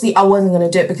obviously I wasn't going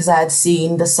to do it because I had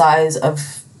seen the size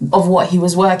of what he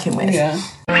was working with. Yeah.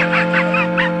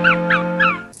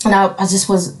 And I just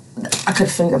was, I could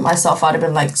finger myself. I'd have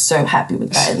been like so happy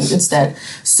with that instead.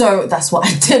 So that's what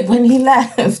I did when he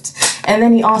left. And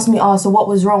then he asked me, oh, so what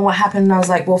was wrong? What happened? And I was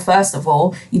like, well, first of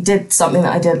all, you did something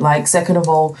that I did like. Second of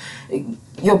all,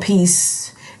 your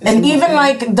piece. And even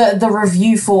like the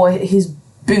review for his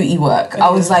booty work, I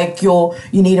was like, you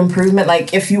need improvement.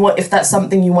 Like if that's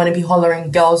something you want to be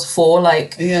hollering girls for,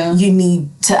 like you need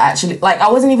to actually, like, I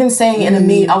wasn't even saying it in a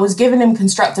mean, I was giving him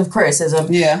constructive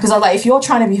criticism. Yeah. Because I was like, if you're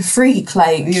trying to be a freak,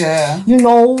 like, you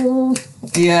know.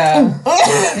 Yeah.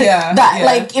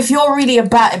 Like, if you're really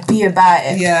about it, be about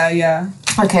it. Yeah.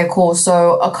 Okay, cool.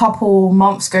 So a couple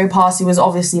months go past. He was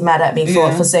obviously mad at me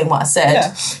for saying what I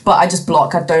said, but I just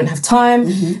block. I don't have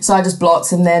time, so I just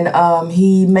blocked. And then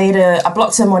I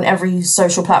blocked him on every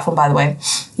social platform. By the way,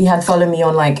 he had followed me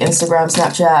on like Instagram,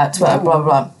 Snapchat, Twitter, blah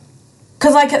blah.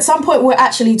 Because like at some point we're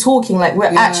actually talking, like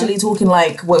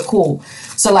we're cool.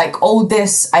 So like all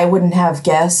this I wouldn't have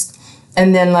guessed.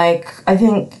 And then like I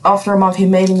think after a month he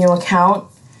made a new account.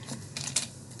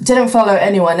 Didn't follow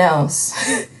anyone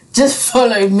else. Just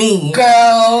follow me.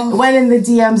 Girl. Went in the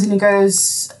DMs and he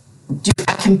goes,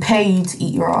 I can pay you to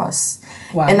eat your ass.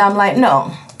 Wow. And I'm like,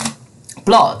 no.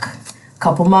 Block. A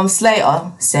couple months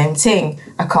later, same thing.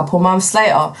 A couple months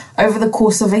later, over the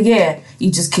course of a year, he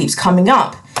just keeps coming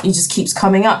up. He just keeps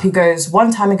coming up. He goes,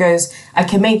 one time he goes, I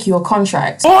can make you a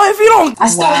contract. Oh, if you don't.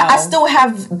 I still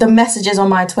have the messages on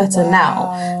my Twitter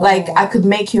now. Like, I could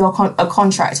make you a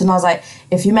contract. And I was like,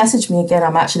 if you message me again,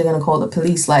 I'm actually going to call the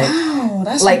police. Like,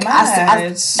 that's like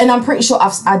mad. And I'm pretty sure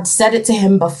I'd said it to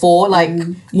him before. Like,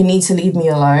 you need to leave me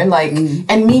alone. Like,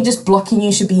 and me just blocking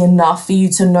you should be enough for you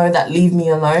to know that leave me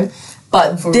alone.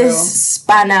 But for this real.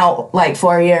 Span out like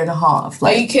for a year and a half.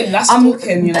 Like, are you kidding? That's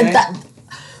talking, you know.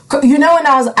 You know, when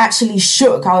I was actually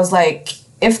shook, I was like,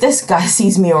 if this guy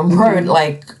sees me on road,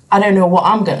 like, I don't know what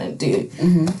I'm gonna do.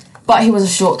 But he was a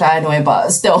short guy anyway,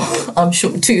 but still, I'm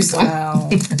short too, so. Wow.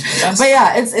 But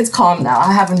yeah, it's calm now.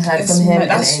 I haven't heard from him.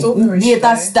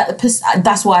 That's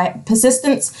that's why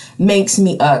persistence makes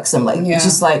me irksome. Like,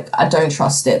 just like, I don't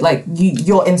trust it. Like,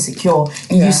 you're insecure.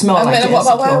 You smell like you're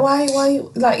insecure. Why,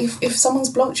 like, if someone's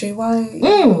blocked you, why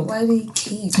do you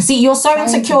keep? See, you're so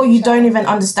insecure, you don't even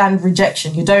understand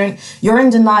rejection. You're in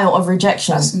denial of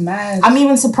rejection. That's mad. I'm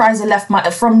even surprised he left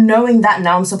from knowing that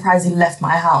now, I'm surprised he left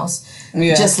my house.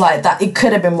 Yeah. Just like that. It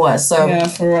could have been worse. So yeah,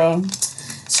 for real.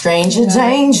 Stranger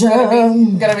danger.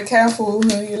 You gotta be careful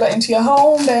who you let into your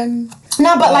home then.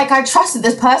 No, but like I trusted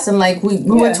this person. Like we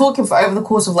were talking for over the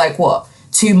course of like what?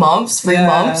 2 months, 3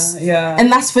 months. Yeah. And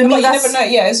that's for me. But that's, you never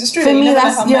know. Yeah, it's true. For me,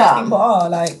 that's how mad people are.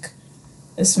 Like,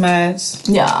 it's mad.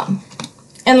 Yeah.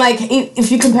 And like,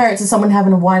 if you compare it to someone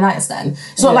having a one night stand,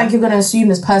 it's not like you're gonna assume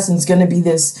this person's gonna be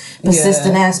this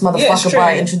persistent ass motherfucker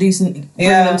by bringing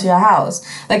them to your house.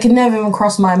 That could never even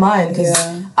cross my mind because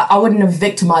I wouldn't have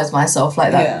victimized myself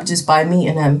like that just by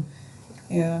meeting him.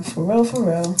 Yeah, for real.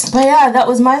 But yeah, that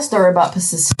was my story about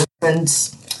persistence and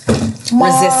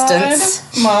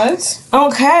resistance. Mad.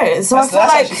 Okay, so I feel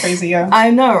like actually crazy. Yeah,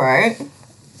 I know, right?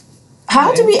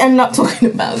 How did we end up talking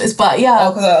about this? But yeah.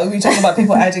 Oh, because we were talking about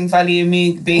people adding value,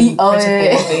 me being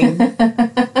critical, being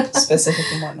specific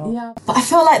and whatnot. Yeah. But I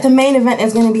feel like the main event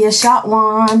is going to be a short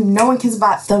one. No one cares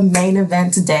about the main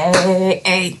event today.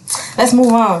 Hey, let's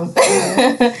move on.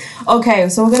 Okay,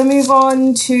 so we're going to move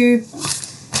on to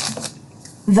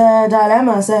the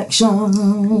dilemma section.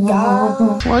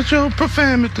 What's your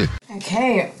profanity?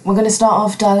 Okay, we're going to start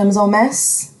off dilemmas or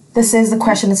mess. This is the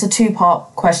question. It's a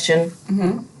 2-part question.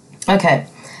 Okay.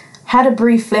 Had a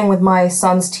brief fling with my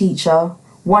son's teacher.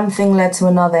 One thing led to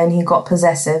another and he got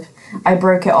possessive. I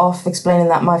broke it off, explaining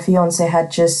that my fiance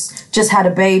had just had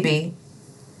a baby.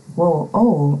 Whoa,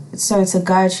 oh, so it's a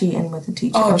guy cheating with a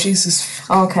teacher. Oh, Jesus.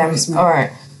 Okay, all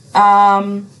right.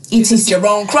 This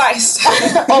Jerome Christ.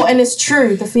 Oh, and it's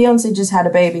true. The fiance just had a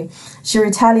baby. She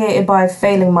retaliated by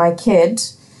failing my kid.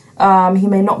 He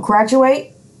may not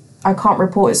graduate. I can't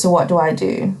report it, so what do I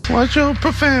do? Watch your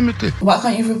profanity. Why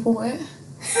can't you report it?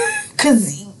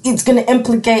 Because it's going to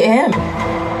implicate him.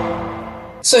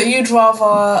 So you'd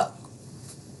rather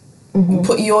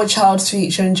put your child's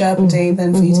future in jeopardy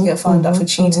than for you to get found out for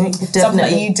cheating? Something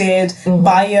that you did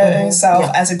by your own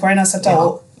self as a grown-ass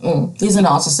adult. He's a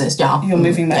narcissist, yeah. You're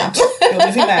moving mad. You're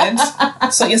moving mad.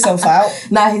 Sort yourself out.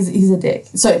 Nah, he's a dick.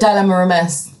 So dilemma or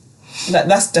mess?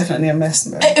 That's definitely a mess,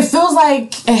 bro. It feels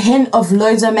like a hint of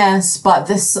loads of mess, but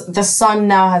the son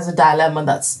now has a dilemma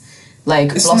that's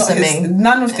like It's blossoming.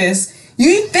 None of this.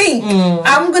 You think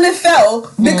I'm gonna fail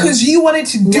because you wanted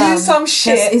to do some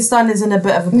shit? His son is in a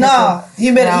bit of a pickle. Nah,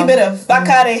 you better back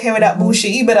out of here with that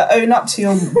bullshit. You better own up to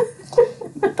your.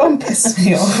 Don't piss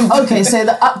me off. Okay, so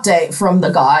the update from the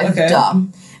guy. Okay.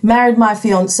 Dumb. Married my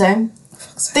fiance.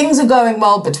 Things are going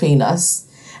well between us.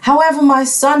 However, my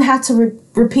son had to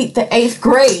repeat the 8th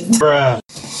grade. Bruh.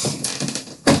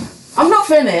 I'm not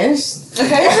finished.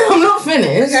 Okay. I'm not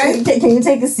finished. Okay. Can you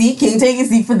take a seat? Can you take a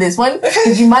seat for this one?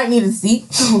 Because you might need a seat.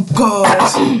 Oh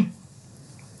God.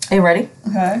 Are you ready?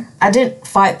 Okay. I didn't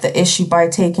fight the issue by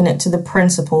taking it to the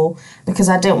principal because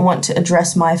I didn't want to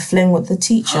address my fling with the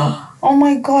teacher. Oh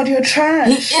my God, you're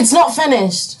trash. It's not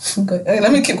finished. Okay,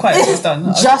 let me keep quiet until it's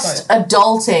done. Just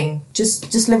adulting.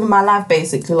 Just living my life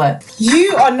basically. Like,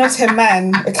 You are not a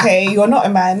man, okay? You're not a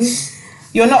man.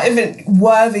 You're not even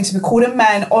worthy to be called a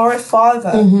man or a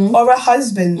father or a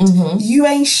husband. You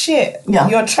ain't shit. Yeah.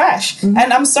 You're trash. And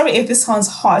I'm sorry if this sounds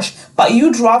harsh, but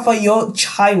you'd rather your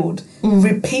child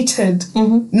repeated.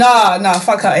 Nah,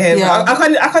 fuck out of here. Yeah. I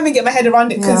can't even get my head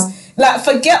around it because, like,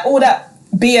 forget all that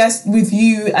BS with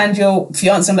you and your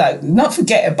fiance. I'm like, not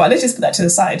forget it, but let's just put that to the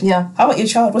side. Yeah. How about your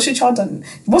child? What's your child done?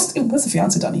 What's the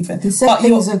fiance done even? he said But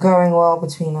things are going well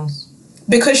between us.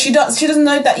 because she doesn't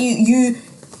know that you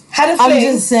had a I'm fling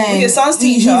just saying, with your son's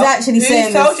he's teacher actually who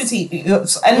saying failed this. your teacher,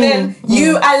 and then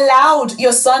you allowed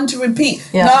your son to repeat.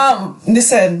 Yeah. Now,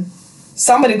 listen,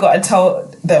 somebody got to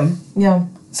tell them. Yeah.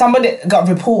 Somebody got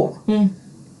to report.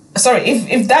 Sorry,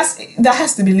 if that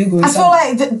has to be legal. I feel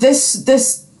like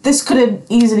this could have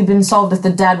easily been solved if the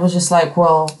dad was just like,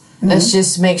 well, let's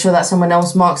just make sure that someone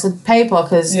else marks the paper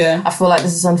because I feel like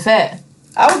this is unfair.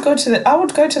 I would go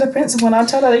to the principal and I'd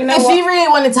tell her, you know If what? he really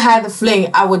wanted to hide the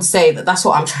fling, I would say that's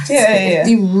what I'm trying to say. Yeah. If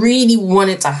he really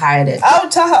wanted to hide it. I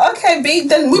would tell her, okay, B,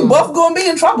 then we both gonna be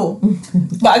in trouble.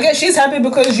 But I guess she's happy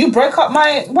because you broke up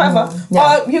my whatever.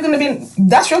 Yeah. You're gonna be.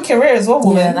 That's your career as well,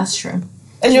 woman. Yeah, that's true.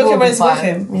 And She your will career be is with fired.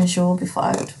 him. Yeah, she will be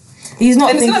fired. He's not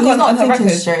And it's thinking, gonna go he's not on her thinking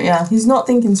record. straight. Yeah, he's not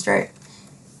thinking straight.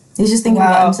 He's just thinking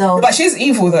about himself. But she's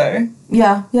evil though.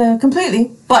 Yeah,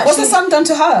 completely. But What's the son done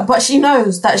to her? But she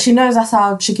knows that's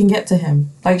how she can get to him.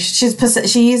 Like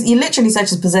he literally said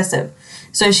she's possessive,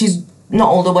 so she's not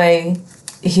all the way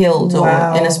healed or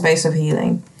in a space of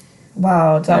healing.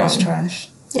 Wow, that was trash.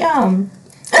 Yeah. You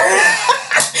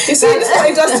see, this is what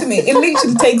it does to me. It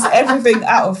literally takes everything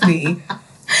out of me.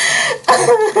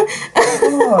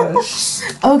 Gosh.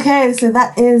 Okay, so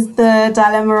that is the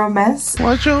dilemma or mess.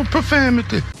 Watch your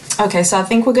profanity. Okay, so I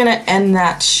think we're gonna end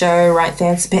that show right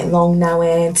there. It's a bit long now,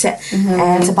 and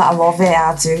but I love it.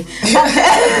 I do.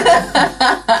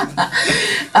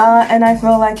 And I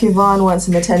feel like Yvonne wants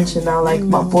some attention now. Like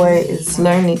my boy is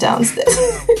lonely downstairs.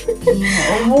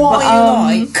 What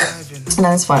are you like? No,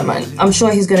 it's fine, man. I'm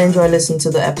sure he's gonna enjoy listening to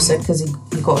the episode because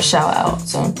he got a shout out.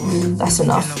 So that's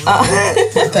enough.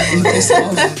 That you pissed him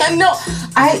off. No,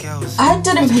 I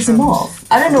didn't piss him off.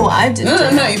 I don't know what I did.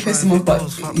 No, you pissed him off, but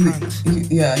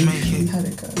you had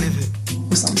it go.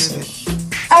 With some sort.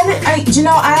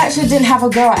 I actually didn't have a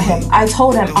go at him. I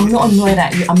told him, I'm not annoyed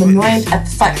at you. I'm annoyed at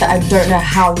the fact that I don't know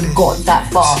how you got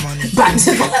that far back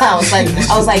to the house. Like,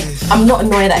 I was like, I'm not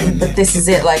annoyed at you, but this is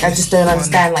it. Like, I just don't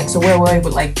understand. Like, so where were we?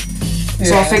 But like,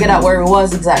 so I figured out where he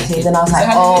was exactly. Then I was like,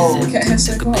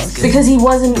 because he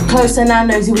wasn't close to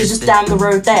Nando's. He was just down the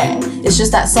road there. It's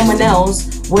just that someone else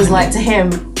was like to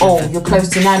him, oh, you're close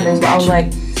to Nando's. But I was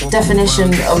like,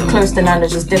 definition of close to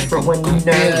Nando's is different when you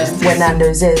know where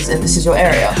Nando's is and this is your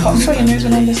area. I'm sure he knows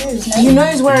where Nando's is. No? He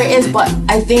knows where it is, but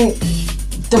I think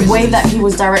the way that he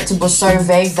was directed was so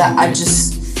vague that it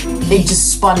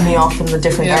just spun me off in a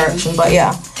different direction. But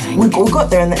yeah, we got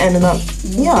there in the end, and I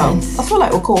feel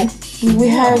like we're cool. We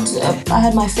had, I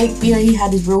had my fake beer, he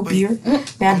had his real beer.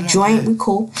 We had a joint, we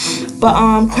cool. But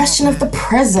question of the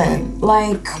present,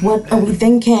 like, what are we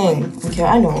thinking? Okay,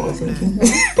 I know what we're thinking.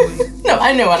 No,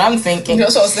 I know what I'm thinking.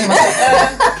 That's what I was thinking.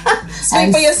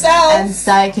 Speak for yourself. And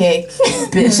psychic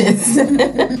bitches.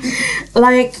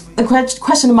 Like, the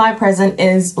question of my present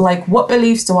is, like, what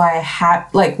beliefs do I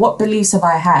have? Like, what beliefs have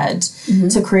I had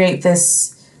to create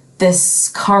this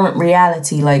current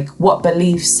reality? Like, what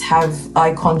beliefs have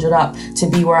I conjured up to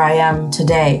be where I am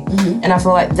today? And I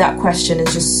feel like that question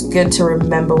is just good to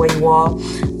remember where you are,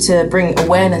 to bring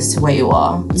awareness to where you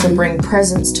are, to bring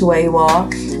presence to where you are.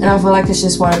 And I feel like it's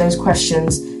just one of those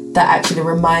questions that actually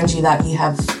reminds you that you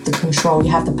have the control, you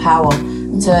have the power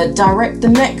to direct the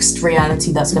next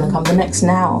reality that's going to come, the next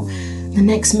now, the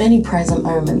next many present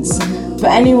moments.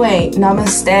 But anyway,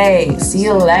 namaste. See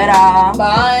you later.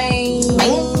 Bye.